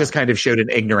 It just kind of showed an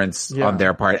ignorance on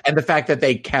their part. And the fact that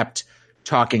they kept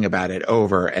talking about it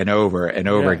over and over and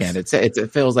over again.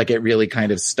 It feels like it really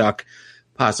kind of stuck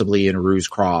possibly in Ru's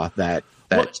craw that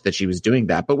she was doing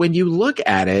that. But when you look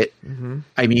at it,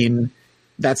 I mean,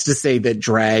 that's to say that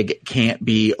drag can't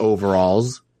be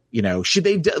overalls. You know,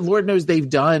 Lord knows they've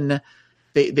done,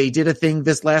 they did a thing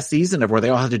this last season of where they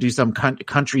all had to do some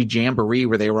country jamboree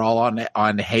where they were all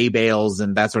on hay bales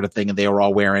and that sort of thing. And they were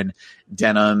all wearing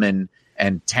denim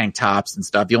and tank tops and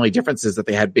stuff. The only difference is that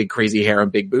they had big crazy hair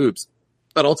and big boobs.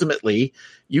 But ultimately,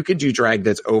 you can do drag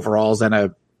that's overalls and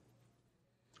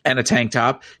a tank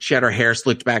top. She had her hair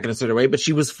slicked back in a certain way, but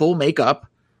she was full makeup.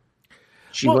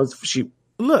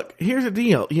 Look, here's the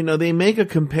deal. You know, they make a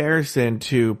comparison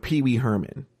to Pee Wee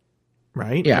Herman,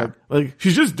 right? Yeah. Like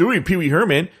she's just doing Pee Wee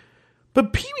Herman,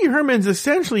 but Pee Wee Herman's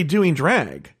essentially doing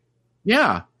drag.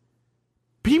 Yeah.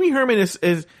 Pee Wee Herman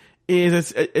is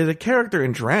a character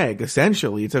in drag,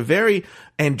 essentially. It's a very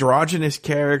androgynous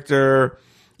character.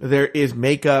 There is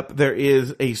makeup. There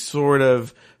is a sort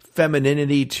of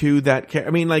femininity to that character.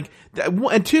 I mean, like,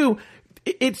 and two,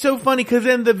 it's so funny because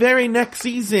in the very next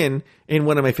season, in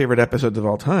one of my favorite episodes of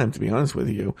all time, to be honest with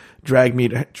you, Drag Me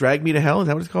to Hell, is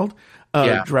that what it's called?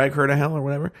 Drag Her to Hell or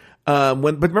whatever. But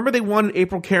remember they wanted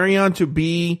April Carrion to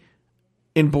be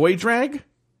in boy drag?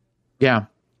 Yeah.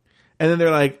 And then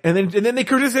they're like, and then they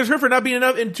criticize her for not being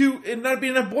enough not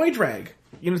being enough boy drag.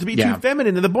 You know, to be too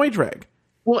feminine in the boy drag.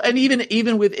 Well, and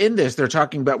even within this, they're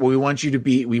talking about, well, we want you to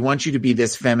be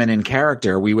this feminine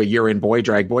character. You're in boy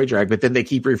drag, but then they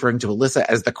keep referring to Alyssa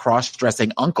as the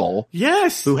cross-dressing uncle.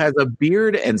 Yes. Who has a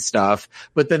beard and stuff.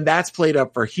 But then that's played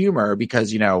up for humor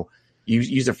because, you know, you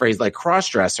use a phrase like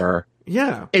cross-dresser.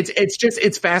 Yeah.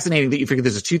 It's fascinating that you figure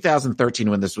this is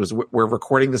 2013 when we're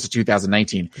recording this in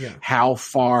 2019. Yeah. How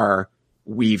far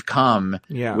we've come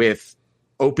with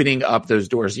opening up those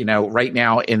doors. You know, right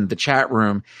now in the chat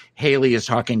room, Haley is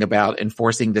talking about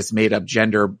enforcing this made up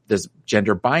gender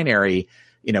binary.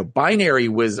 You know, binary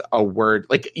was a word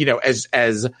like, you know,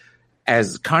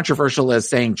 as controversial as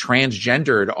saying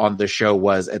transgendered on the show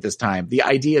was at this time, the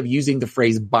idea of using the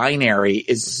phrase binary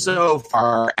is so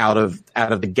far out of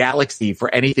the galaxy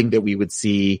for anything that we would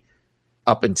see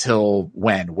up until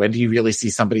when do you really see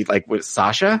somebody like with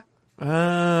Sasha?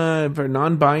 For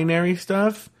non-binary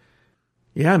stuff?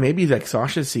 Yeah, maybe like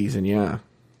Sasha's season. Yeah,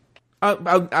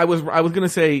 I was gonna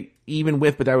say even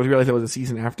with, but I realized that was a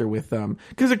season after with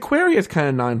because Aquaria's kind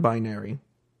of non-binary.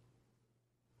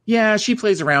 Yeah, she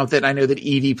plays around with it. I know that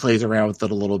Evie plays around with it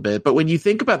a little bit, but when you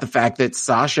think about the fact that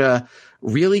Sasha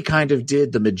really kind of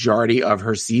did the majority of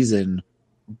her season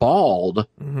bald,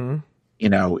 you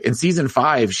know, in season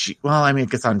 5,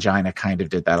 Ongina kind of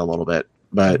did that a little bit,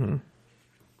 but.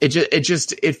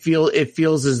 It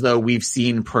feels as though we've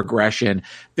seen progression.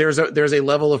 There's a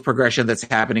level of progression that's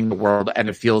happening in the world, and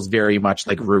it feels very much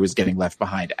like Ru is getting left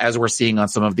behind, as we're seeing on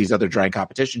some of these other drag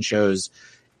competition shows.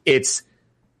 it's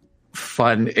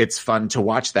fun. It's fun to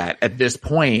watch that. At this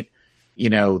point,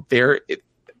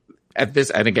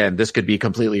 and again, this could be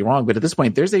completely wrong, but at this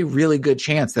point, there's a really good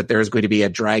chance that there's going to be a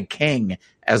drag king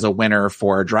as a winner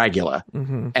for Dragula.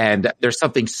 Mm-hmm. And there's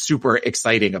something super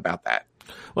exciting about that.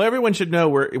 Well, everyone should know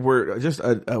we're just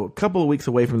a couple of weeks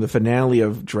away from the finale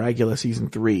of Dragula season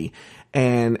 3.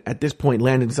 And at this point,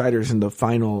 Landon Cider's in the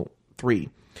final 3.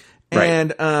 Right.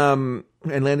 And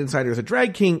Landon Cider is a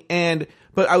drag king.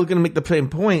 But I was going to make the same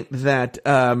point that,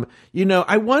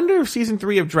 I wonder if season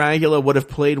 3 of Dragula would have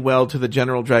played well to the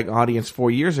general drag audience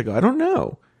 4 years ago. I don't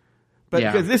know. But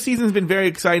because this season's been very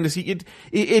exciting to see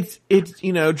it's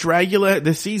Dragula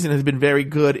this season has been very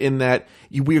good in that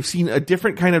we've seen a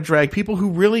different kind of drag, people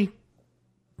who really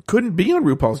couldn't be on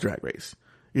RuPaul's Drag Race.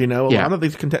 A lot of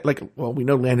these we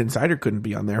know Landon Cider couldn't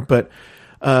be on there, but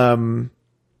I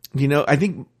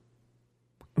think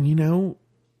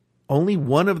only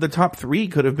one of the top 3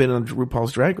 could have been on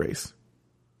RuPaul's Drag Race.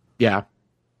 Yeah.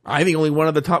 I think only one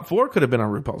of the top 4 could have been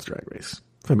on RuPaul's Drag Race,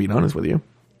 if I'm being honest with you.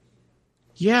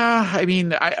 Yeah, I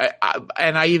mean,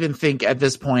 I even think at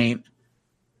this point,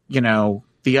 the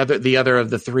other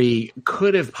of the 3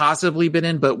 could have possibly been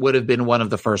in, but would have been one of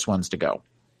the first ones to go.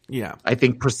 Yeah, I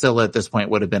think Priscilla at this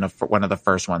point would have been one of the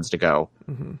first ones to go.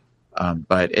 Mm-hmm.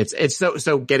 But it's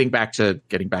so getting back to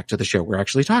the show we're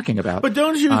actually talking about. But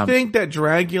don't you think that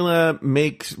Dragula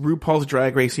makes RuPaul's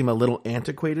Drag Race seem a little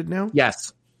antiquated now?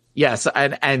 Yes,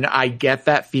 and I get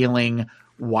that feeling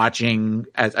watching.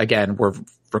 As again, we're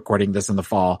recording this in the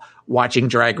fall, watching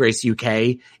Drag Race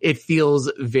UK, it feels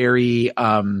very,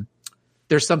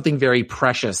 there's something very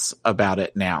precious about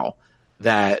it now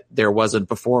that there wasn't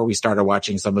before we started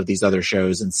watching some of these other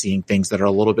shows and seeing things that are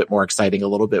a little bit more exciting, a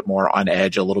little bit more on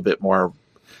edge, a little bit more,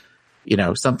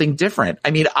 something different.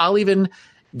 I mean, I'll even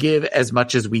give, as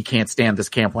much as we can't stand this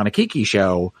Camp Wanakiki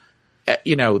show,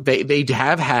 they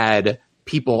have had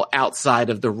people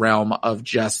outside of the realm of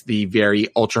just the very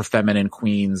ultra feminine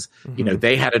queens. Mm-hmm.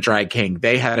 They had a drag king,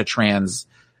 they had a trans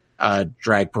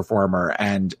drag performer,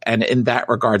 and in that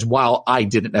regards, while I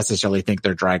didn't necessarily think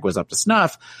their drag was up to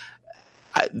snuff,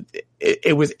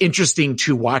 it was interesting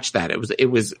to watch that. It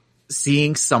was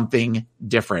seeing something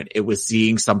different. It was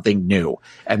seeing something new,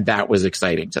 and that was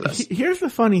exciting to us. Here's the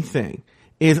funny thing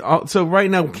is, so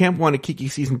right now Camp Wanakiki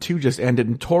season 2 just ended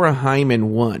and Tora Hyman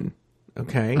won.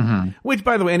 Okay. Mm-hmm. Which,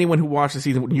 by the way, anyone who watched the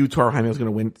season knew Tora Hyman was going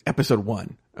to win episode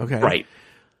 1. Okay. Right.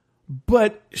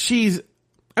 But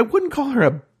I wouldn't call her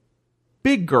a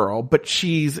big girl, but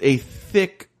she's a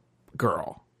thick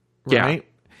girl. Right?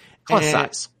 Yeah. Plus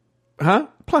size. Huh?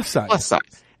 Plus size.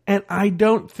 And I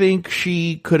don't think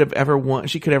she could ever win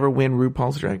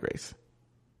RuPaul's Drag Race.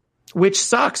 Which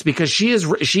sucks because she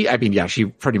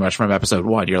pretty much from episode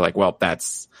 1, you're like, well,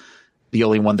 that's the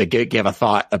only one that gave a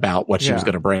thought about what she was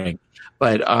going to bring.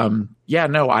 But,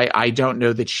 I don't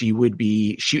know that she would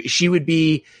be, she would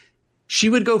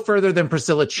go further than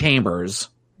Priscilla Chambers,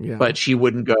 but she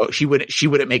wouldn't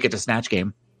make it to Snatch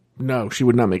Game. No, she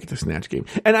would not make it to Snatch Game.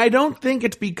 And I don't think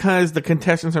it's because the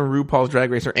contestants on RuPaul's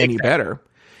Drag Race are any better.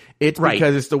 It's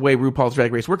because it's the way RuPaul's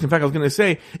Drag Race works. In fact, I was going to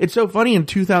say, it's so funny in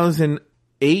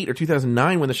 2008 or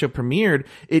 2009 when the show premiered,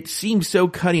 it seemed so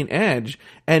cutting edge.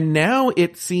 And now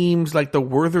it seems like the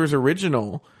Werther's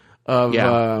original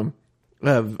of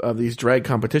these drag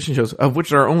competition shows, of which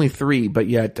there are only 3, but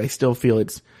yet I still feel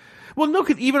it's, well, no,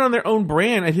 because even on their own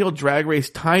brand, I feel Drag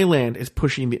Race Thailand is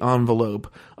pushing the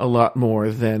envelope a lot more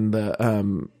than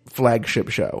the flagship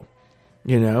show.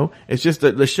 It's just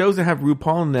the shows that have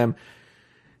RuPaul in them,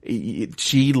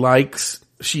 she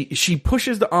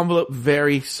pushes the envelope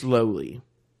very slowly.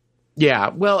 Yeah,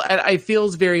 well, I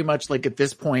feels very much like at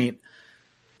this point,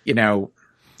 and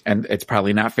it's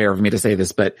probably not fair of me to say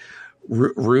this, but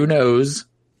Ru knows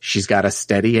she's got a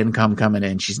steady income coming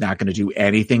in. She's not going to do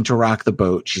anything to rock the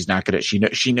boat. She's not going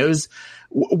to, she knows,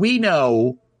 we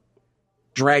know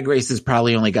Drag Race has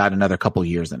probably only got another couple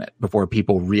years in it before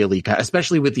people really,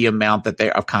 especially with the amount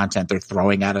of content they're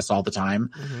throwing at us all the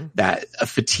time, that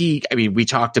fatigue. I mean, we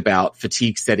talked about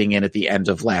fatigue setting in at the end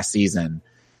of last season,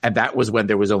 and that was when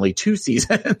there was only 2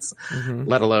 seasons,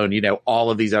 let alone, all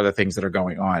of these other things that are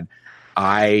going on.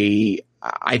 I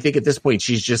think at this point,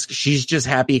 she's just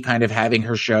happy kind of having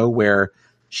her show where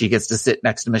she gets to sit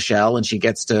next to Michelle and she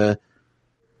gets to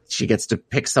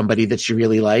pick somebody that she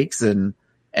really likes and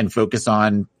focus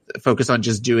on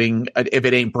just doing, if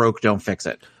it ain't broke, don't fix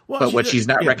it. Well, but what she's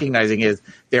not recognizing is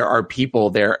there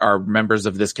are members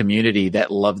of this community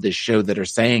that love this show that are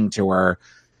saying to her,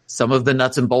 some of the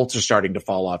nuts and bolts are starting to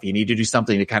fall off. You need to do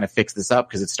something to kind of fix this up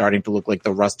because it's starting to look like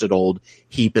the rusted old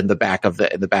heap in the back of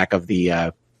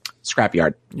the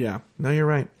scrapyard. Yeah, no, you're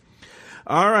right.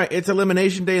 All right, it's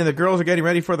elimination day and the girls are getting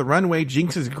ready for the runway.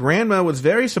 Jinx's grandma was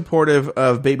very supportive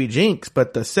of baby Jinx,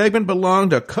 but the segment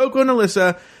belonged to Coco and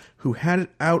Alyssa, who had it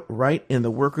out right in the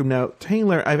workroom. Now,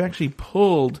 Taylor, I've actually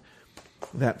pulled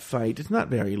that fight. It's not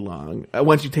very long.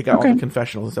 Once you take out all the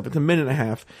confessionals and stuff, it's a minute and a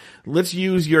half. Let's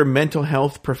use your mental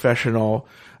health professional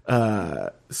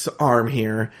arm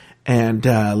here, and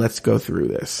let's go through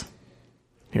this.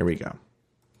 Here we go.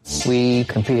 We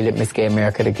competed at Miss Gay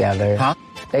America together. Huh?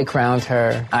 They crowned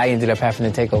her. I ended up having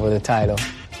to take over the title.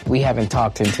 We haven't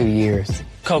talked in 2 years.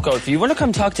 Coco, if you want to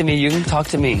come talk to me, you can talk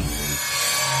to me.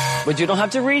 But you don't have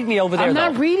to read me over there, I'm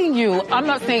not reading you. I'm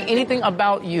not saying anything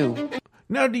about you.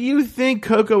 Now, do you think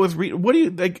Coco was what do you,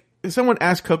 like, if someone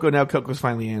asked Coco now, Coco's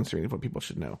finally answering what people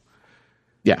should know.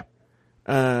 Yeah.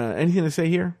 Anything to say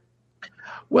here?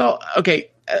 Well, okay.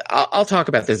 I'll talk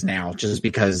about this now just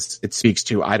because it speaks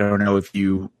to, I don't know if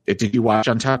did you watch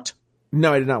Untucked?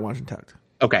 No, I did not watch Untucked.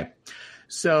 Okay.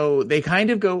 So they kind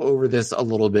of go over this a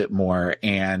little bit more,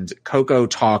 and Coco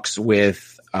talks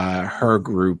with her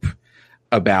group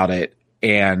about it.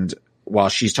 And while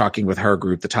she's talking with her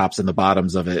group, the tops and the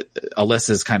bottoms of it,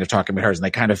 Alyssa's kind of talking with hers, and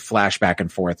they kind of flash back and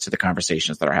forth to the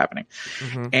conversations that are happening.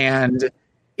 Mm-hmm. And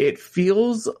it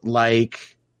feels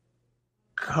like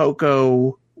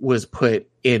Coco was put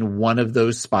in one of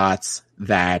those spots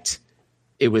that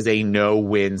it was a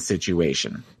no-win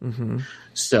situation. Mm-hmm.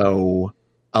 So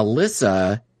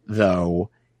Alyssa, though,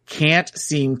 can't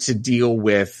seem to deal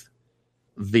with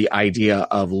the idea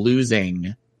of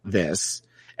losing this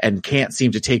and can't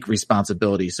seem to take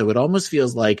responsibility. So it almost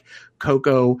feels like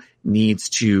Alyssa's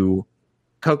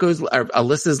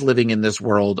living in this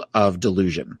world of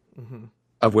delusion. Mm-hmm.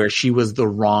 Of where she was the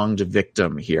wronged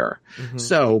victim here. Mm-hmm.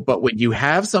 So, but when you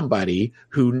have somebody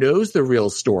who knows the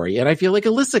real story, and I feel like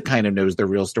Alyssa kind of knows the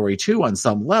real story too on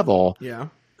some level,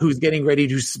 who's getting ready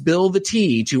to spill the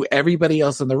tea to everybody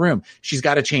else in the room, she's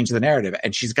got to change the narrative.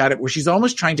 And she's got it where she's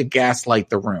almost trying to gaslight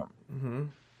the room. Mm-hmm.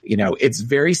 You know, it's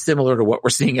very similar to what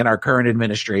we're seeing in our current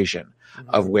administration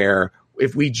of where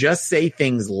if we just say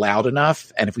things loud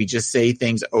enough and if we just say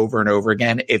things over and over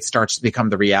again, it starts to become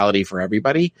the reality for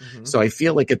everybody. Mm-hmm. So I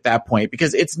feel like at that point,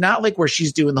 because it's not like where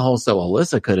she's doing the whole, so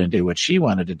Alyssa couldn't do what she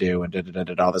wanted to do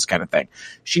and all this kind of thing.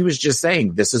 She was just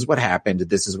saying, this is what happened.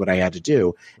 This is what I had to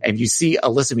do. And you see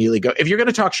Alyssa immediately go, if you're going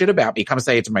to talk shit about me, come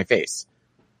say it to my face.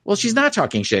 Well, she's not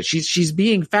talking shit. She's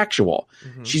being factual.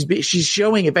 Mm-hmm. She's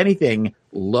showing, if anything,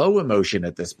 low emotion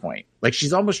at this point. Like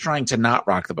she's almost trying to not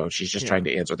rock the boat. She's just trying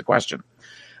to answer the question.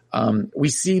 We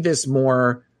see this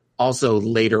more also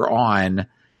later on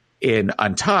in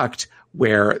Untucked,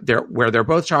 where they're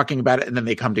both talking about it, and then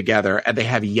they come together and they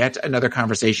have yet another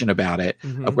conversation about it,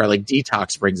 of where like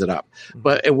Detox brings it up. Mm-hmm.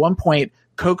 But at one point,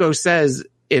 Coco says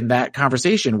in that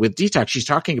conversation with Detox, she's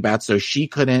talking about so she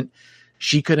couldn't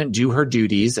do her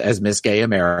duties as Miss Gay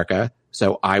America.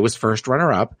 So I was first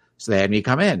runner up. So they had me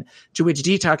come in. To which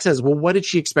Detox says, well, what did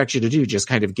she expect you to do? Just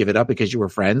kind of give it up because you were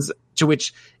friends? To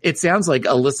which it sounds like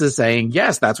Alyssa's saying,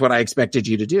 yes, that's what I expected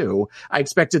you to do. I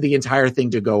expected the entire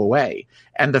thing to go away.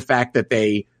 And the fact that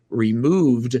they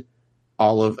removed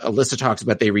Alyssa talks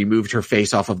about they removed her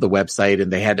face off of the website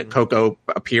and they had Coco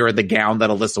appear in the gown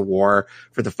that Alyssa wore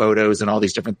for the photos and all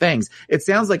these different things. It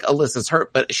sounds like Alyssa's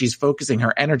hurt, but she's focusing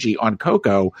her energy on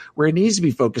Coco where it needs to be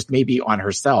focused maybe on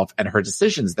herself and her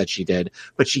decisions that she did,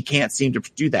 but she can't seem to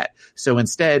do that. So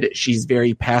instead, she's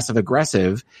very passive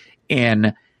aggressive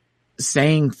in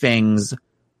saying things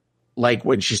like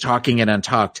when she's talking in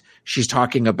Untucked, she's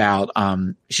talking about,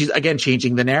 she's again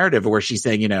changing the narrative where she's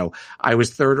saying, you know, I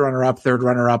was third runner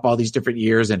up all these different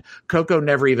years and Coco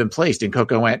never even placed. And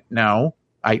Coco went, no,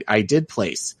 I did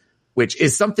place, which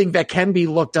is something that can be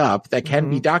looked up, that can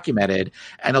be documented.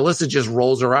 And Alyssa just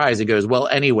rolls her eyes and goes, well,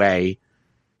 anyway,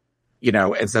 you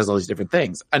know, and says all these different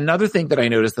things. Another thing that I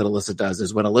noticed that Alyssa does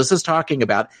is when Alyssa's talking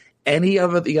about any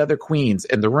of the other queens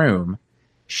in the room,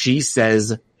 she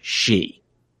says she.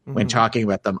 When talking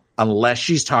about them, unless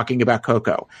she's talking about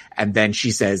Coco. And then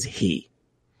she says he.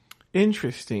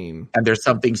 Interesting. And there's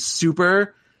something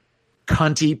super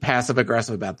cunty, passive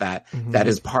aggressive about that. Mm-hmm. That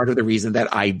is part of the reason that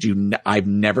I've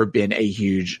never been a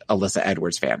huge Alyssa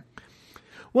Edwards fan.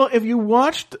 Well, if you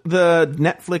watched the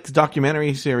Netflix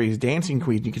documentary series Dancing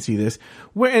Queen, you can see this.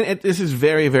 And this is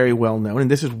very, very well known,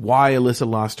 and this is why Alyssa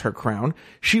lost her crown.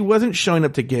 She wasn't showing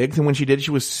up to gigs, and when she did,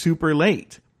 she was super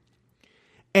late.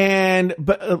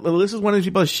 But Alyssa's one of these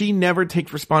people, she never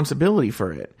takes responsibility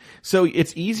for it. So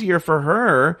it's easier for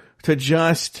her to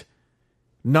just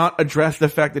not address the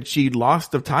fact that she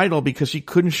lost the title because she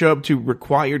couldn't show up to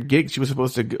required gigs she was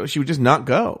supposed to go. She would just not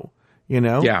go, you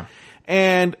know? Yeah.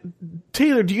 And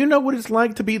Taylor, do you know what it's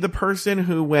like to be the person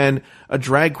who, when a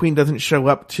drag queen doesn't show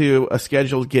up to a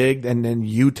scheduled gig and then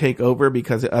you take over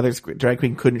because the other drag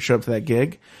queen couldn't show up to that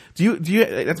gig? Do you,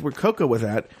 that's where Coco was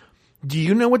at. Do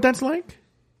you know what that's like?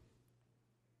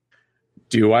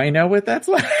 Do I know what that's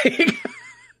like?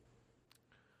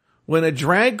 When a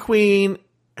drag queen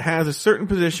has a certain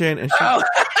position and she...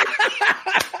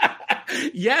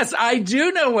 Yes, I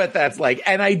do know what that's like.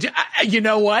 And you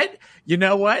know what?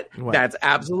 What? That's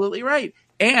absolutely right.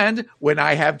 And when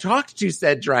I have talked to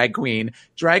said drag queen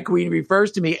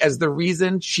refers to me as the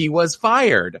reason she was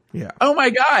fired. Yeah. Oh my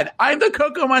God. I'm the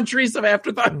Coco Montrese of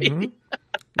Afterthought Meeting.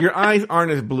 Your eyes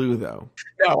aren't as blue though.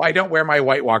 No, I don't wear my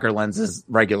White Walker lenses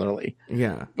regularly.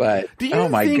 Yeah. But oh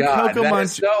my God, that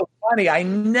is so funny. I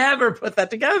never put that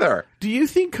together. Do you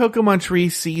think Coco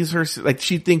Montrese sees her, like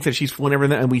she thinks that she's fooling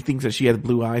everything and we think that she has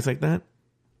blue eyes like that?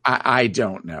 I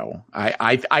don't know.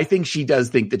 I think she does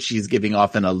think that she's giving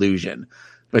off an illusion,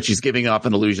 but she's giving off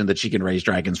an illusion that she can raise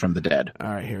dragons from the dead. All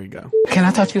right, here we go. Can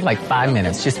I talk to you like 5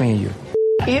 minutes, just me and you?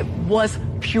 It was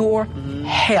pure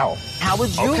hell. How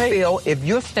would you feel if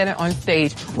you're standing on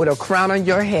stage with a crown on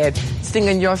your head,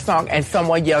 singing your song, and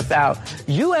someone yells out,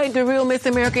 "You ain't the real Miss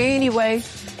America anyway"?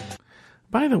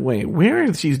 By the way,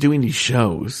 where she's doing these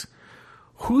shows,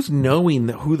 who's knowing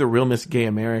who the real Miss Gay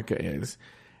America is?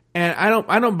 And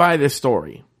I don't buy this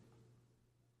story.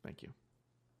 Thank you.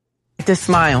 Just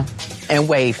smile and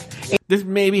wave. This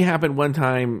maybe happened one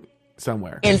time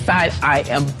somewhere. Inside, I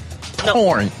am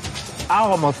torn. I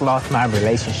almost lost my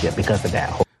relationship because of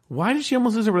that. Why did she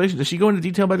almost lose a relationship? Does she go into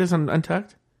detail about this on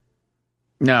Untucked?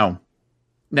 No.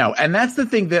 And that's the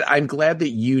thing that I'm glad that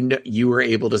you were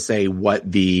able to say what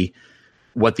the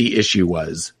issue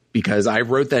was, because I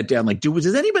wrote that down. Like,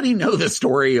 does anybody know the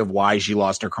story of why she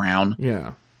lost her crown?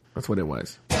 Yeah, that's what it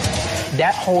was.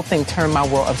 That whole thing turned my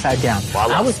world upside down. Well,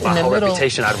 I was in the whole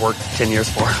reputation I'd worked 10 years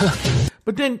for.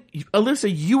 But then, Alyssa,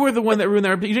 you were the one that ruined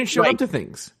that. You didn't show up to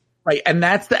things. Right. And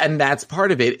that's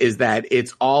part of it, is that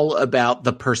it's all about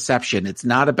the perception. It's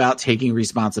not about taking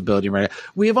responsibility. Right.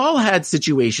 We have all had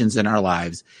situations in our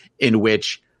lives in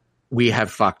which we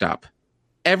have fucked up.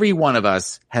 Every one of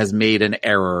us has made an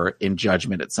error in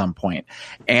judgment at some point.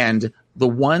 And the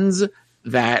ones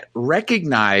that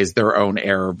recognize their own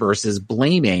error versus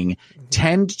blaming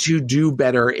tend to do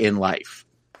better in life.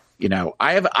 You know,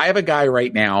 I have a guy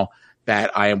right now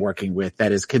that I am working with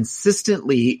that is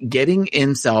consistently getting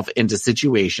himself into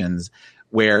situations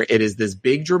where it is this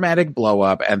big dramatic blow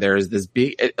up, and there is this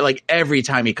big, like every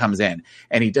time he comes in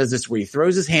and he does this where he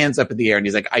throws his hands up in the air and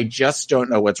he's like, I just don't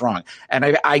know what's wrong.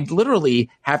 And I literally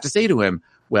have to say to him,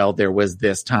 well, there was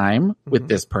this time with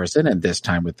this person and this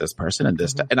time with this person and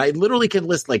this time. And I literally can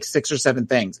list like 6 or 7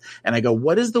 things. And I go,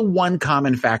 what is the one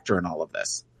common factor in all of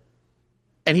this?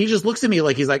 And he just looks at me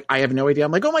like, he's like, I have no idea.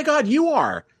 I'm like, oh my God, you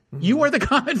are. You are the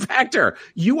common factor.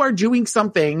 You are doing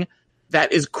something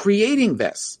that is creating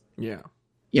this. Yeah.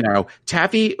 You know,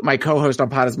 Taffy, my co-host on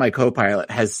Pod Is My Co-Pilot,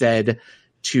 has said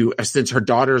since her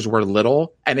daughters were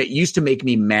little, and it used to make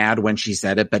me mad when she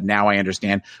said it, but now I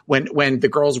understand. When the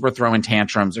girls were throwing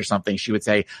tantrums or something, she would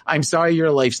say, I'm sorry your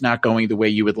life's not going the way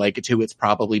you would like it to. It's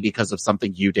probably because of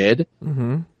something you did.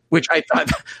 Mm-hmm. Which I thought,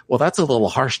 well, that's a little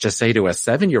harsh to say to a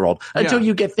 7-year-old until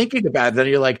you get thinking about it. Then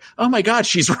you're like, oh my God,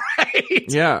 she's right.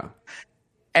 Yeah.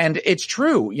 And it's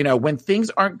true, you know, when things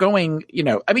aren't going, you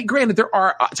know, I mean, granted, there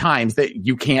are times that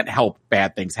you can't help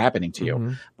bad things happening to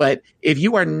you. But if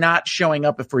you are not showing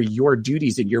up for your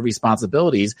duties and your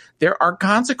responsibilities, there are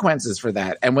consequences for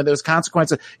that. And when those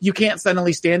consequences, you can't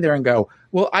suddenly stand there and go,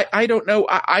 well, I don't know.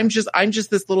 I'm just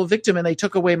this little victim and they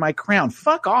took away my crown.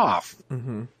 Fuck off.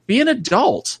 Be an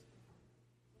adult.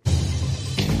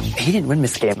 He didn't win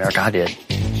Miss Gay America. I did.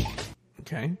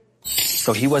 Okay.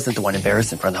 So he wasn't the one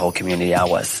embarrassed in front of the whole community. I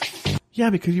was.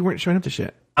 Yeah, because you weren't showing up to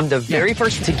shit. I'm the very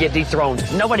first to get dethroned.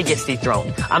 Nobody gets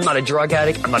dethroned. I'm not a drug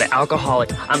addict. I'm not an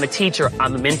alcoholic. I'm a teacher.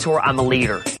 I'm a mentor. I'm a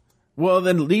leader. Well,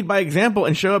 then lead by example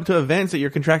and show up to events that you're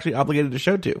contractually obligated to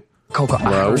show to. Coco,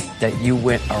 I heard that you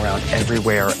went around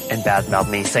everywhere and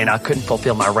badmouthed me, saying I couldn't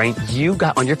fulfill my reign. You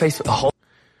got on your face the whole...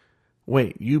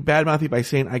 Wait, you badmouthed me by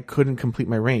saying I couldn't complete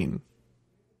my reign.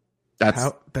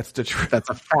 That's the truth. That's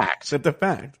a fact. That's a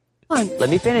fact. Let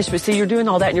me finish, but see, you're doing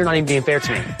all that and you're not even being fair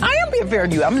to me. I am being fair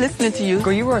to you. I'm listening to you.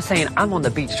 Girl, you were saying I'm on the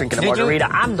beach drinking a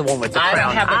margarita. I'm the one with the crown.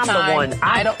 Don't have the I'm time. the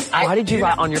one. Why did you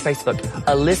write on your Facebook,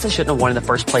 Alyssa shouldn't have won in the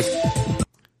first place?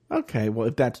 Okay, well,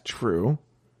 if that's true.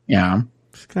 Yeah.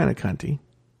 It's kind of cunty.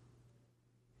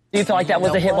 You feel like that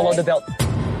was a hit below the belt?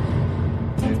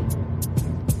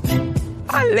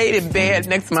 I laid in bed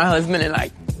next to my husband and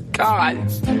like, God,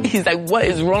 he's like, what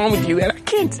is wrong with you? And I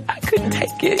couldn't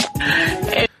take it.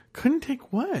 And Couldn't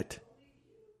take what?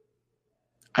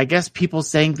 I guess people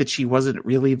saying that she wasn't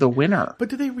really the winner. But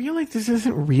do they realize this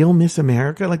isn't real Miss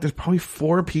America? Like, there's probably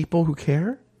 4 people who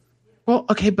care. Well,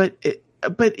 okay, but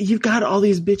you've got all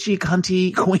these bitchy,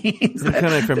 cunty queens.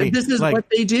 This is like, what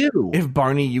they do. If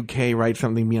Barney UK writes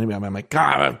something mean about me, I'm like,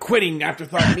 God, I'm quitting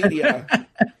Afterthought Media.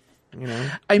 You know?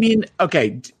 I mean,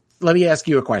 okay, let me ask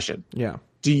you a question. Yeah.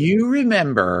 Do you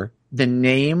remember the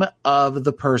name of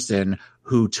the person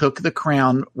who took the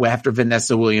crown after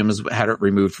Vanessa Williams had it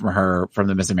removed from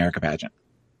the Miss America pageant?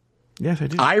 Yes, I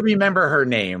do. I remember her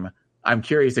name. I'm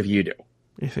curious if you do.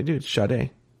 Yes, I do. It's Sade.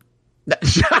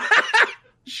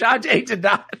 Sade did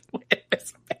not win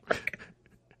Miss America.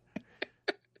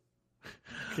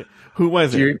 Okay. Who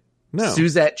was it? No.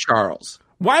 Suzette Charles.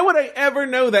 Why would I ever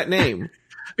know that name?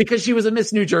 Because she was a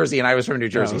Miss New Jersey and I was from New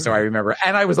Jersey, so I remember.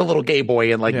 And I was a little gay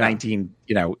boy in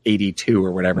 1982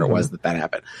 or whatever it was that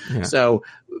happened. Yeah. So,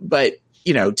 but,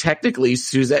 technically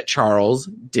Suzette Charles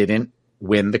didn't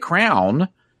win the crown,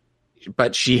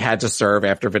 but she had to serve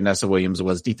after Vanessa Williams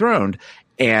was dethroned.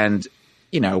 And,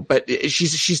 but she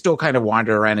still kind of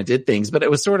wandered around and did things, but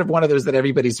it was sort of one of those that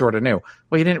everybody sort of knew.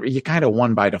 Well, you kind of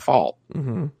won by default.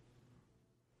 Mm-hmm.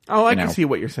 Oh, I can see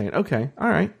what you're saying. Okay. All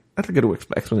right. That's a good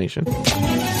explanation.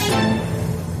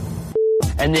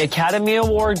 And the Academy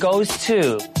Award goes to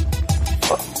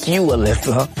you,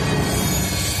 Alyssa.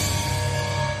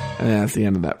 And that's the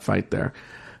end of that fight there.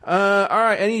 All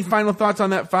right. Any final thoughts on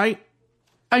that fight?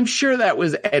 I'm sure that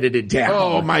was edited down.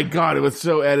 Oh my God. It was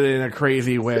so edited in a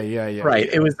crazy way. Yeah. Right.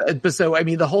 It was. But so, I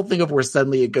mean, the whole thing of where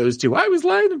suddenly it goes to, I was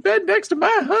lying in bed next to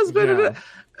my husband. Yeah.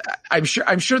 I'm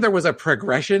sure there was a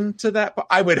progression to that.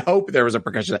 I would hope there was a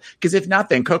progression because if not,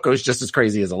 then Coco's just as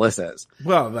crazy as Alyssa is.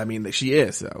 Well, I mean, she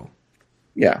is though.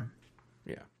 Yeah.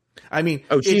 I mean,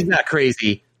 she's not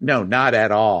crazy. No, not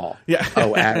at all. Yeah.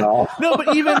 Oh, at all. No,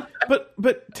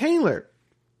 but Taylor,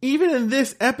 even in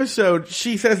this episode,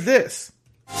 she says this.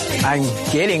 I'm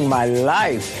getting my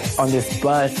life on this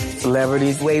bus.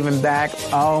 Celebrities waving back.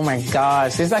 Oh my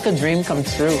gosh. It's like a dream come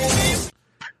true.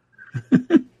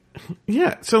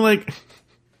 Yeah, so like,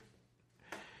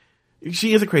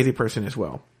 she is a crazy person as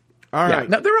well. All right,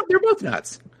 no, they're both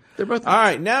nuts. They're both nuts. All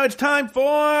right, now it's time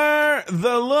for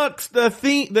the looks.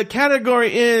 The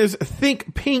category is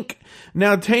Think Pink.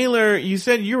 Now, Taylor, you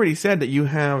already said that you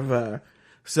have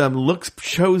some looks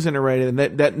chosen already, and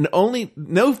that only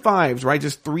no 5s, right?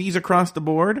 Just 3s across the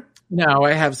board. No,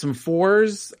 I have some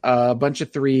 4s, a bunch of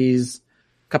 3s,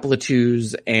 a couple of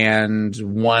 2s, and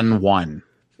 1.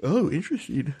 Oh,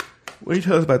 interesting. What do you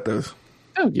tell us about those?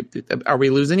 Oh, are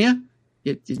we losing you?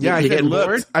 I said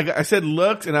looks. I said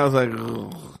looks, and I was like,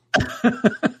 ugh.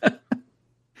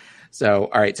 So,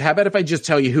 all right. So, how about if I just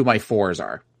tell you who my 4s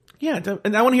are? Yeah,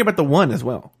 and I want to hear about the 1 as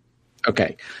well.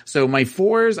 Okay. So, my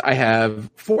 4s, I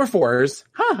have 4 4s.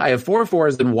 I have 4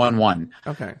 4s and 1.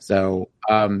 Okay. So,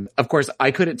 of course, I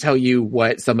couldn't tell you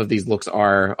what some of these looks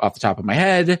are off the top of my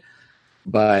head,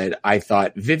 but I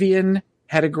thought Vivian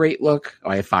had a great look.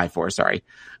 Oh, I have 5 4. Sorry.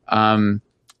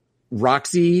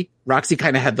 Roxy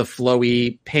kind of had the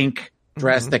flowy pink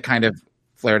dress that kind of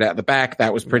flared out the back.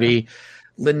 That was pretty.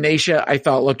 Yeah. Lanesha, I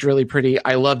thought looked really pretty.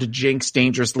 I loved Jinx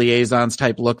Dangerous Liaisons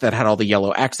type look that had all the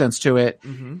yellow accents to it.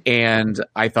 Mm-hmm. And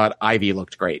I thought Ivy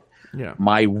looked great. Yeah.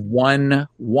 My 1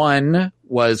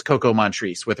 was Coco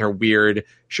Montrese with her weird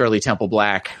Shirley Temple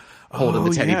Black holding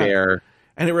the teddy bear.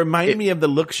 And it reminded me of the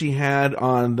look she had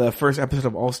on the first episode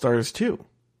of All Stars 2.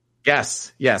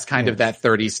 Yes, kind of that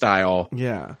 30s style.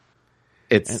 Yeah.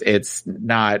 It's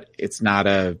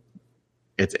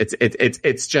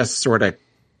just sort of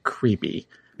creepy.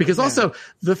 Because also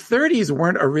the 30s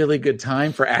weren't a really good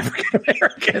time for African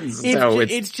Americans.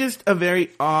 It's just a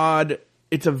very odd,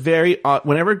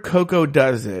 whenever Coco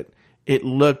does it, it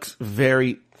looks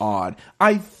very odd.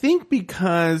 I think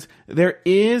because there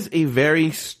is a very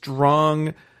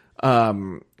strong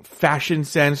fashion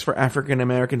sense for African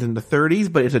Americans in the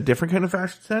 30s, but it's a different kind of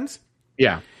fashion sense.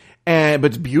 Yeah. But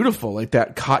it's beautiful, like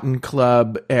that Cotton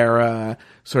Club era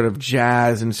sort of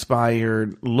jazz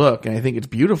inspired look. And I think it's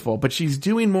beautiful, but she's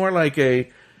doing more like a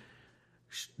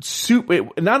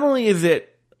not only is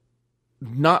it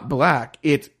not black,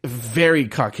 it's very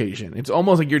Caucasian. It's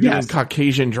almost like you're doing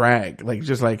Caucasian drag. Like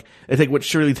just like, it's like what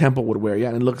Shirley Temple would wear. Yeah.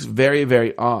 And it looks very,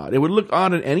 very odd. It would look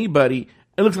odd on anybody.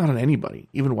 It looks odd on anybody,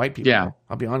 even white people. Yeah.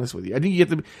 I'll be honest with you.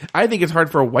 I think it's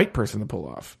hard for a white person to pull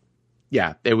off.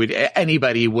 Yeah,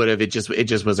 anybody would have. It just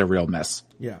was a real mess.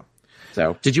 Yeah.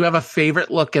 So, did you have a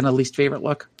favorite look and a least favorite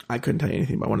look? I couldn't tell you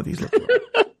anything about one of these looks.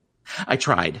 I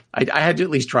tried. I had to at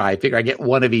least try. I figure I get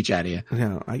one of each out of you.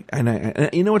 No, and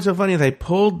you know what's so funny is I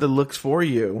pulled the looks for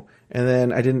you and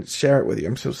then I didn't share it with you.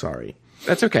 I'm so sorry.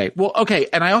 That's okay. Well, okay.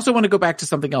 And I also want to go back to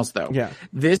something else, though. Yeah.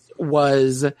 This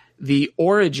was the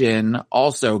origin,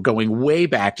 also going way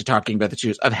back to talking about the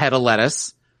choose of Hedda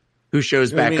Lettuce, who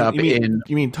shows back up in.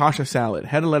 You mean Tasha Salad?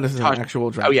 Hedda Lettuce is an actual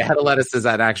drag. Oh yeah, Hedda Lettuce is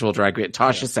an actual drag queen.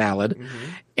 Tasha Salad,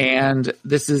 and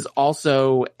this is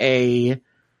also a.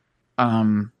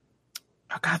 Oh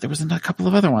God, there was a couple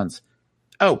of other ones.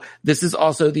 Oh, this is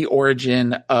also the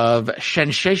origin of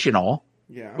Sensational,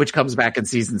 which comes back in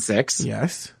season 6.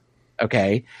 Yes.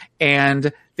 Okay.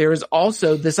 And there is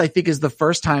also this, I think, is the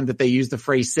first time that they use the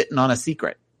phrase sitting on a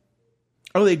secret.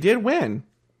 Oh, they did when?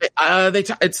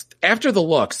 It's after the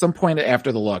looks, some point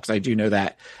after the looks. I do know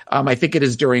that. I think it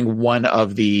is during one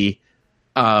of the,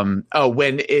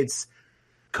 when it's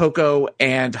Coco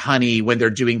and Honey, when they're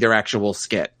doing their actual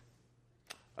skit,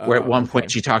 where at one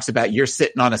point she talks about, you're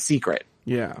sitting on a secret.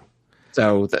 Yeah.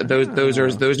 So those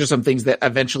are some things that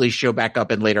eventually show back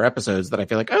up in later episodes that I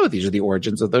feel like, oh, these are the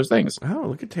origins of those things. Oh,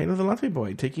 look at Taylor the Latte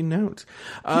Boy taking notes.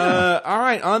 All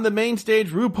right. On the main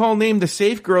stage, RuPaul named the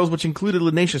safe girls, which included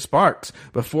Lanacia Sparks.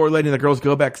 Before letting the girls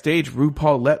go backstage,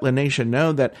 RuPaul let Lanacia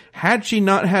know that had she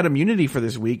not had immunity for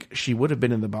this week, she would have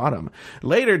been in the bottom.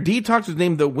 Later, Detox was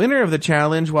named the winner of the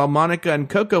challenge, while Monica and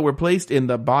Coco were placed in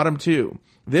the bottom 2.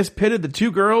 This pitted the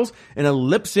two girls in a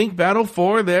lip-sync battle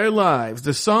for their lives.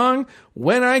 The song,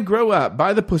 When I Grow Up,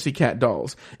 by the Pussycat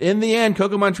Dolls. In the end,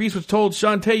 Coco Montrese was told,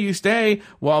 Shantae, you stay,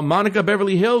 while Monica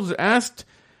Beverly Hills was asked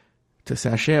to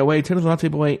sashay away. Taylor the Latte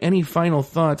Boy, any final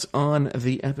thoughts on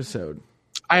the episode?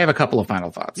 I have a couple of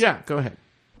final thoughts. Yeah, go ahead.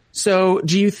 So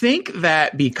do you think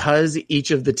that because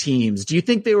each of the teams, do you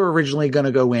think they were originally going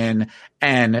to go in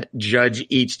and judge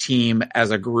each team as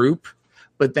a group?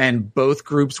 But then both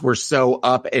groups were so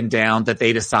up and down that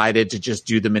they decided to just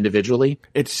do them individually.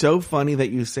 It's so funny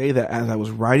that you say that. As I was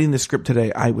writing the script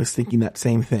today, I was thinking that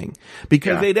same thing.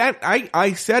 Because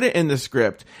I said it in the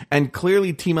script, and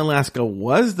clearly Team Alaska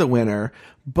was the winner,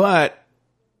 but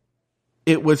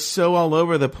it was so all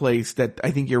over the place that I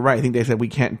think you're right. I think they said we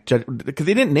can't judge, because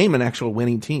they didn't name an actual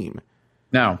winning team.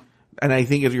 No. And I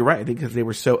think you're right. I think because they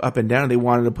were so up and down, they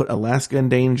wanted to put Alaska in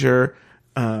danger.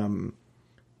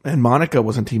 And Monica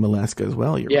was on Team Alaska as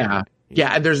well. Right.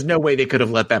 Yeah. And there's no way they could have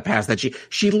let that pass. That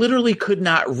she literally could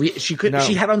not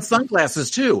she had on sunglasses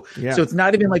too. Yeah. So it's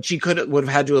not even like she would have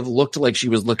had to have looked like she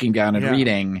was looking down and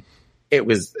reading. It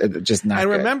was just not. I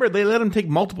remember they let him take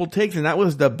multiple takes, and that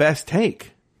was the best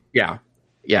take. Yeah.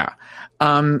 Yeah.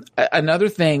 Another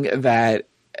thing that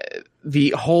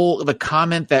the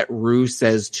comment that Rue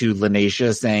says to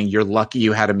Lanacia saying, you're lucky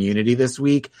you had immunity this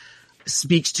week,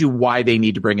 speaks to why they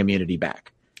need to bring immunity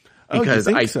back. Because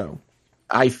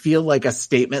I feel like a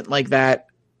statement like that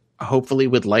hopefully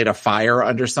would light a fire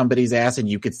under somebody's ass, and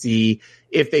you could see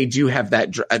if they do have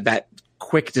that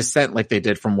quick descent like they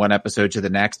did from one episode to the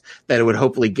next, that it would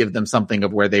hopefully give them something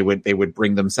of where they would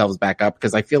bring themselves back up.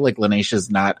 Because I feel like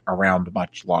Lanacia's not around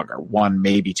much longer, 1,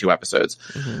 maybe 2 episodes.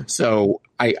 Mm-hmm. So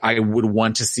I would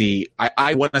want to see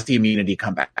I want to see immunity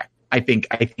come back. I think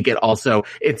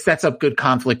it sets up good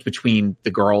conflict between the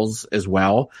girls as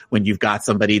well when you've got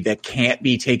somebody that can't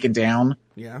be taken down.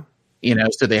 Yeah.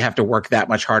 So they have to work that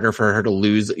much harder for her to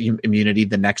lose immunity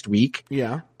the next week.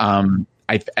 Yeah.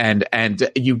 And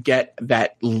you get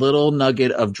that little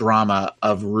nugget of drama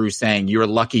of Rue saying, you're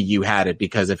lucky you had it,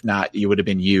 because if not, you would have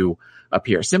been you up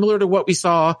here. Similar to what we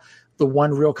saw, the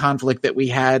one real conflict that we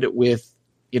had with,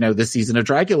 this season of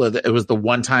Dragula, it was the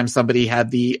one time somebody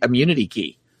had the immunity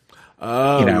key.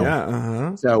 Oh, yeah.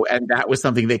 Uh-huh. So, and that was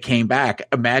something that came back.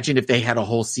 Imagine if they had a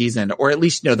whole season, or at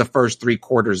least, the first 3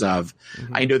 quarters of,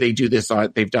 I know they've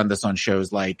done this on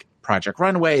shows like Project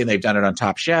Runway, and they've done it on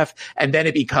Top Chef. And then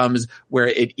it becomes where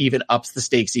it even ups the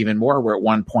stakes even more, where at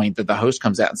one point that the host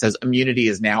comes out and says, immunity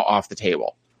is now off the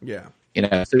table. Yeah.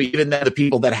 So even then the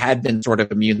people that had been sort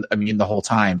of immune the whole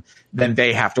time, then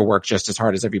they have to work just as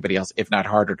hard as everybody else, if not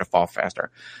harder, to fall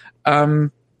faster.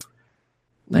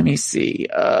 Let me see.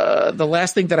 The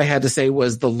last thing that I had to say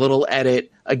was the little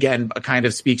edit, again, kind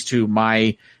of speaks to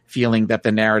my feeling that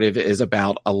the narrative is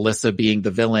about Alyssa being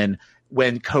the villain.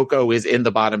 When Coco is in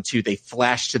the bottom 2, they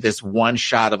flash to this one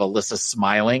shot of Alyssa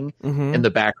smiling in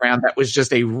the background. That was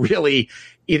just a really,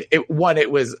 it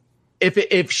was,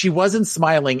 if she wasn't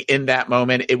smiling in that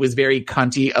moment, it was very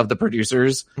cunty of the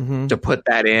producers to put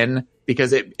that in,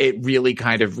 because it really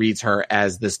kind of reads her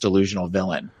as this delusional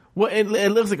villain. Well, it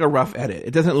looks like a rough edit.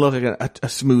 It doesn't look like a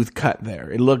smooth cut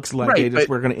there. It looks like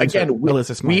we're going to insert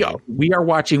Melissa smiling. We are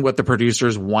watching what the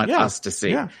producers want us to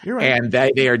see. Yeah, you're right. And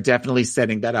they are definitely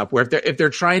setting that up. Where if they're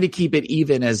trying to keep it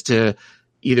even as to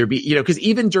either be, because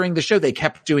even during the show, they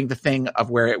kept doing the thing of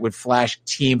where it would flash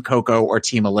Team Coco or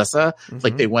Team Alyssa.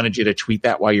 Like they wanted you to tweet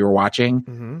that while you were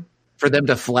watching. for them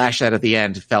to flash that at the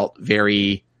end felt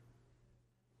very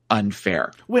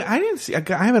unfair. Wait, I didn't see. I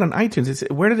have it on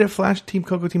iTunes. Where did it flash Team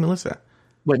Coco, Team Alyssa?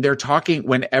 When they're talking,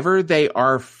 whenever they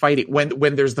are fighting,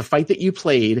 when there's the fight that you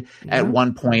played at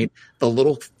one point, the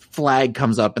little flag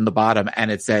comes up in the bottom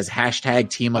and it says hashtag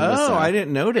Team Alyssa. Oh, I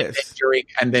didn't notice.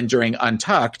 And then during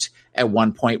Untucked, at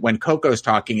one point when Coco's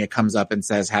talking, it comes up and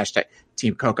says hashtag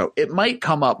Team Coco. It might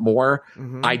come up more.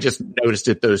 Mm-hmm. I just noticed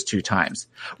it those 2 times,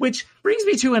 which brings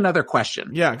me to another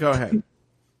question. Yeah, go ahead.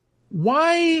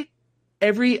 Why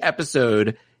every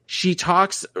episode she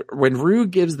talks, when Rue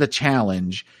gives the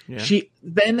challenge, she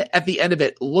then at the end of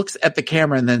it looks at the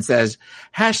camera and then says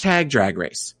hashtag Drag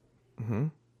Race. Mm-hmm.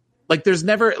 Like there's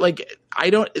never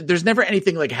there's never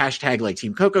anything like hashtag like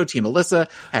Team Coco, Team Alyssa,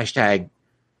 hashtag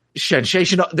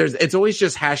sensational. It's always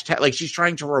just hashtag, like she's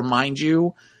trying to remind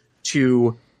you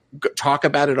to talk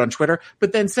about it on Twitter,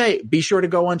 but then say, be sure to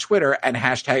go on Twitter and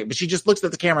hashtag, but she just looks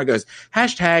at the camera and goes,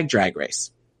 hashtag Drag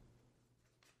Race.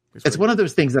 It's one of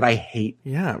those things that I hate.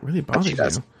 Yeah, it really bothers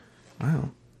you. Wow.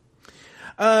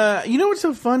 You know what's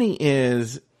so funny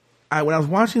is when I was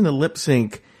watching the lip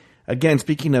sync, again,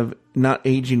 speaking of not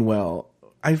aging well,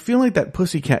 I feel like that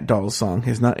Pussycat Dolls song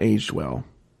has not aged well.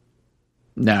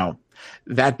 No.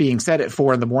 That being said, at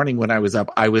 4 a.m. when I was up,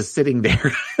 I was sitting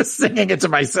there singing it to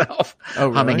myself,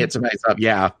 humming it to myself.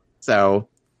 Yeah. So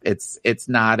it's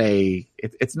not a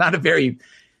very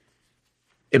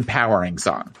empowering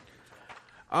song.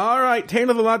 All right,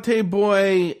 Taylor the Latte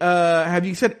Boy, have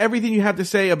you said everything you have to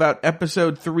say about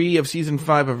episode 3 of season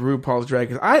 5 of RuPaul's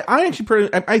Drag Race?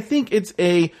 I think it's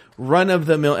a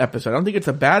run-of-the-mill episode. I don't think it's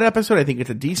a bad episode. I think it's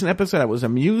a decent episode. I was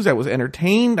amused. I was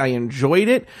entertained. I enjoyed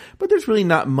it. But there's really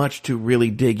not much to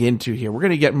really dig into here. We're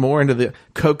going to get more into the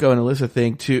Coco and Alyssa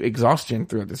thing to exhaustion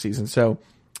throughout the season. So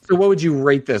what would you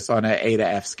rate this on an A to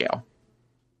F scale?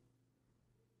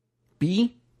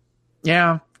 B?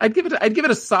 Yeah, I'd give it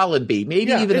a solid B,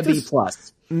 maybe even a B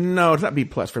plus. No, it's not B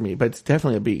plus for me, but it's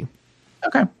definitely a B.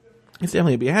 Okay, it's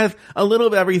definitely a B. It has a little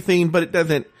of everything, but it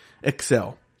doesn't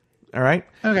excel. All right.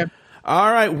 Okay.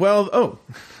 All right. Well,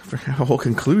 I have a whole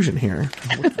conclusion here.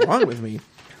 What's wrong with me?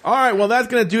 All right. Well, that's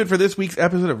going to do it for this week's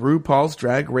episode of RuPaul's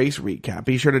Drag Race Recap.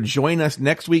 Be sure to join us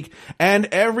next week and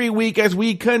every week as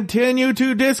we continue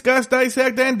to discuss,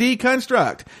 dissect, and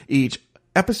deconstruct each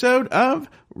episode of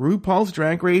RuPaul's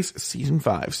Drag Race Season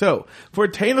 5. So, for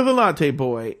Taylor the Latte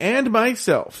Boy and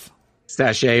myself,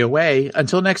 sashay away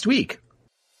until next week.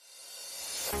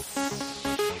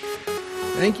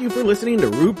 Thank you for listening to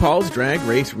RuPaul's Drag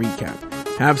Race Recap.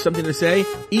 Have something to say?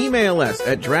 Email us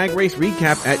at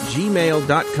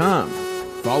dragracerecap@gmail.com.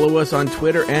 Follow us on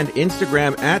Twitter and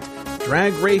Instagram at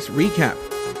Drag Race Recap.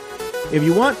 If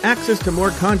you want access to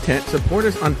more content, support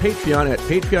us on Patreon at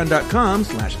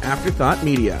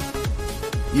patreon.com/afterthoughtmedia.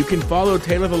 You can follow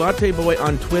Taylor the Latte Boy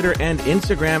on Twitter and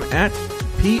Instagram at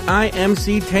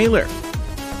PIMCTaylor.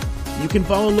 You can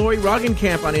follow Lori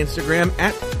Roggenkamp on Instagram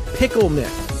at PickleMyth.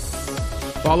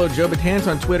 Follow Joe Batance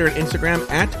on Twitter and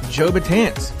Instagram at Joe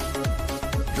Batance.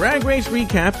 Drag Race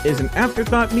Recap is an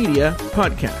Afterthought Media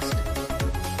podcast.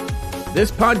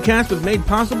 This podcast was made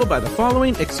possible by the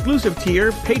following exclusive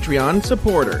tier Patreon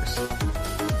supporters: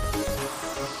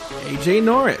 AJ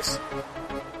Norris,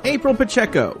 April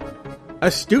Pacheco,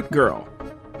 Astute Girl,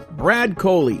 Brad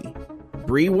Coley,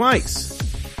 Bree Weiss,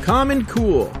 Common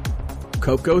Cool,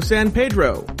 Coco San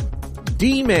Pedro,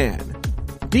 D-Man,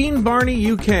 Dean Barney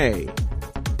UK,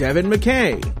 Devin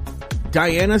McKay,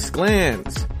 Diana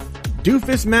Sklans,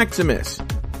 Doofus Maximus,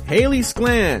 Haley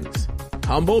Sklans,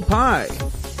 Humble Pie,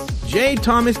 J.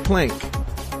 Thomas Plank,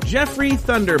 Jeffrey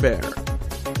Thunderbear,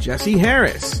 Jesse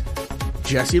Harris,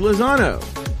 Jesse Lozano,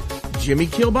 Jimmy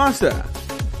Kilbasa,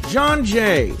 John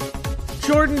J.,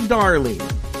 Jordan Darling,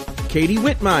 Katie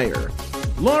Whitmire,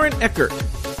 Lauren Eckert,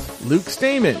 Luke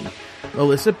Stamen,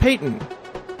 Melissa Payton,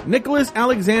 Nicholas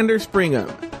Alexander Springham,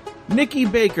 Nikki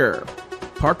Baker,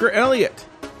 Parker Elliott,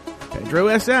 Pedro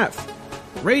SF,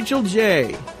 Rachel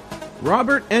J.,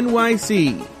 Robert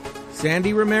NYC,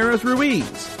 Sandy Ramirez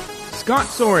Ruiz, Scott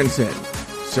Sorensen,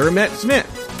 Sir Met Smith,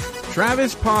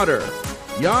 Travis Potter,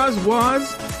 Yaz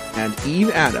Waz, and Eve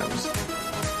Adams.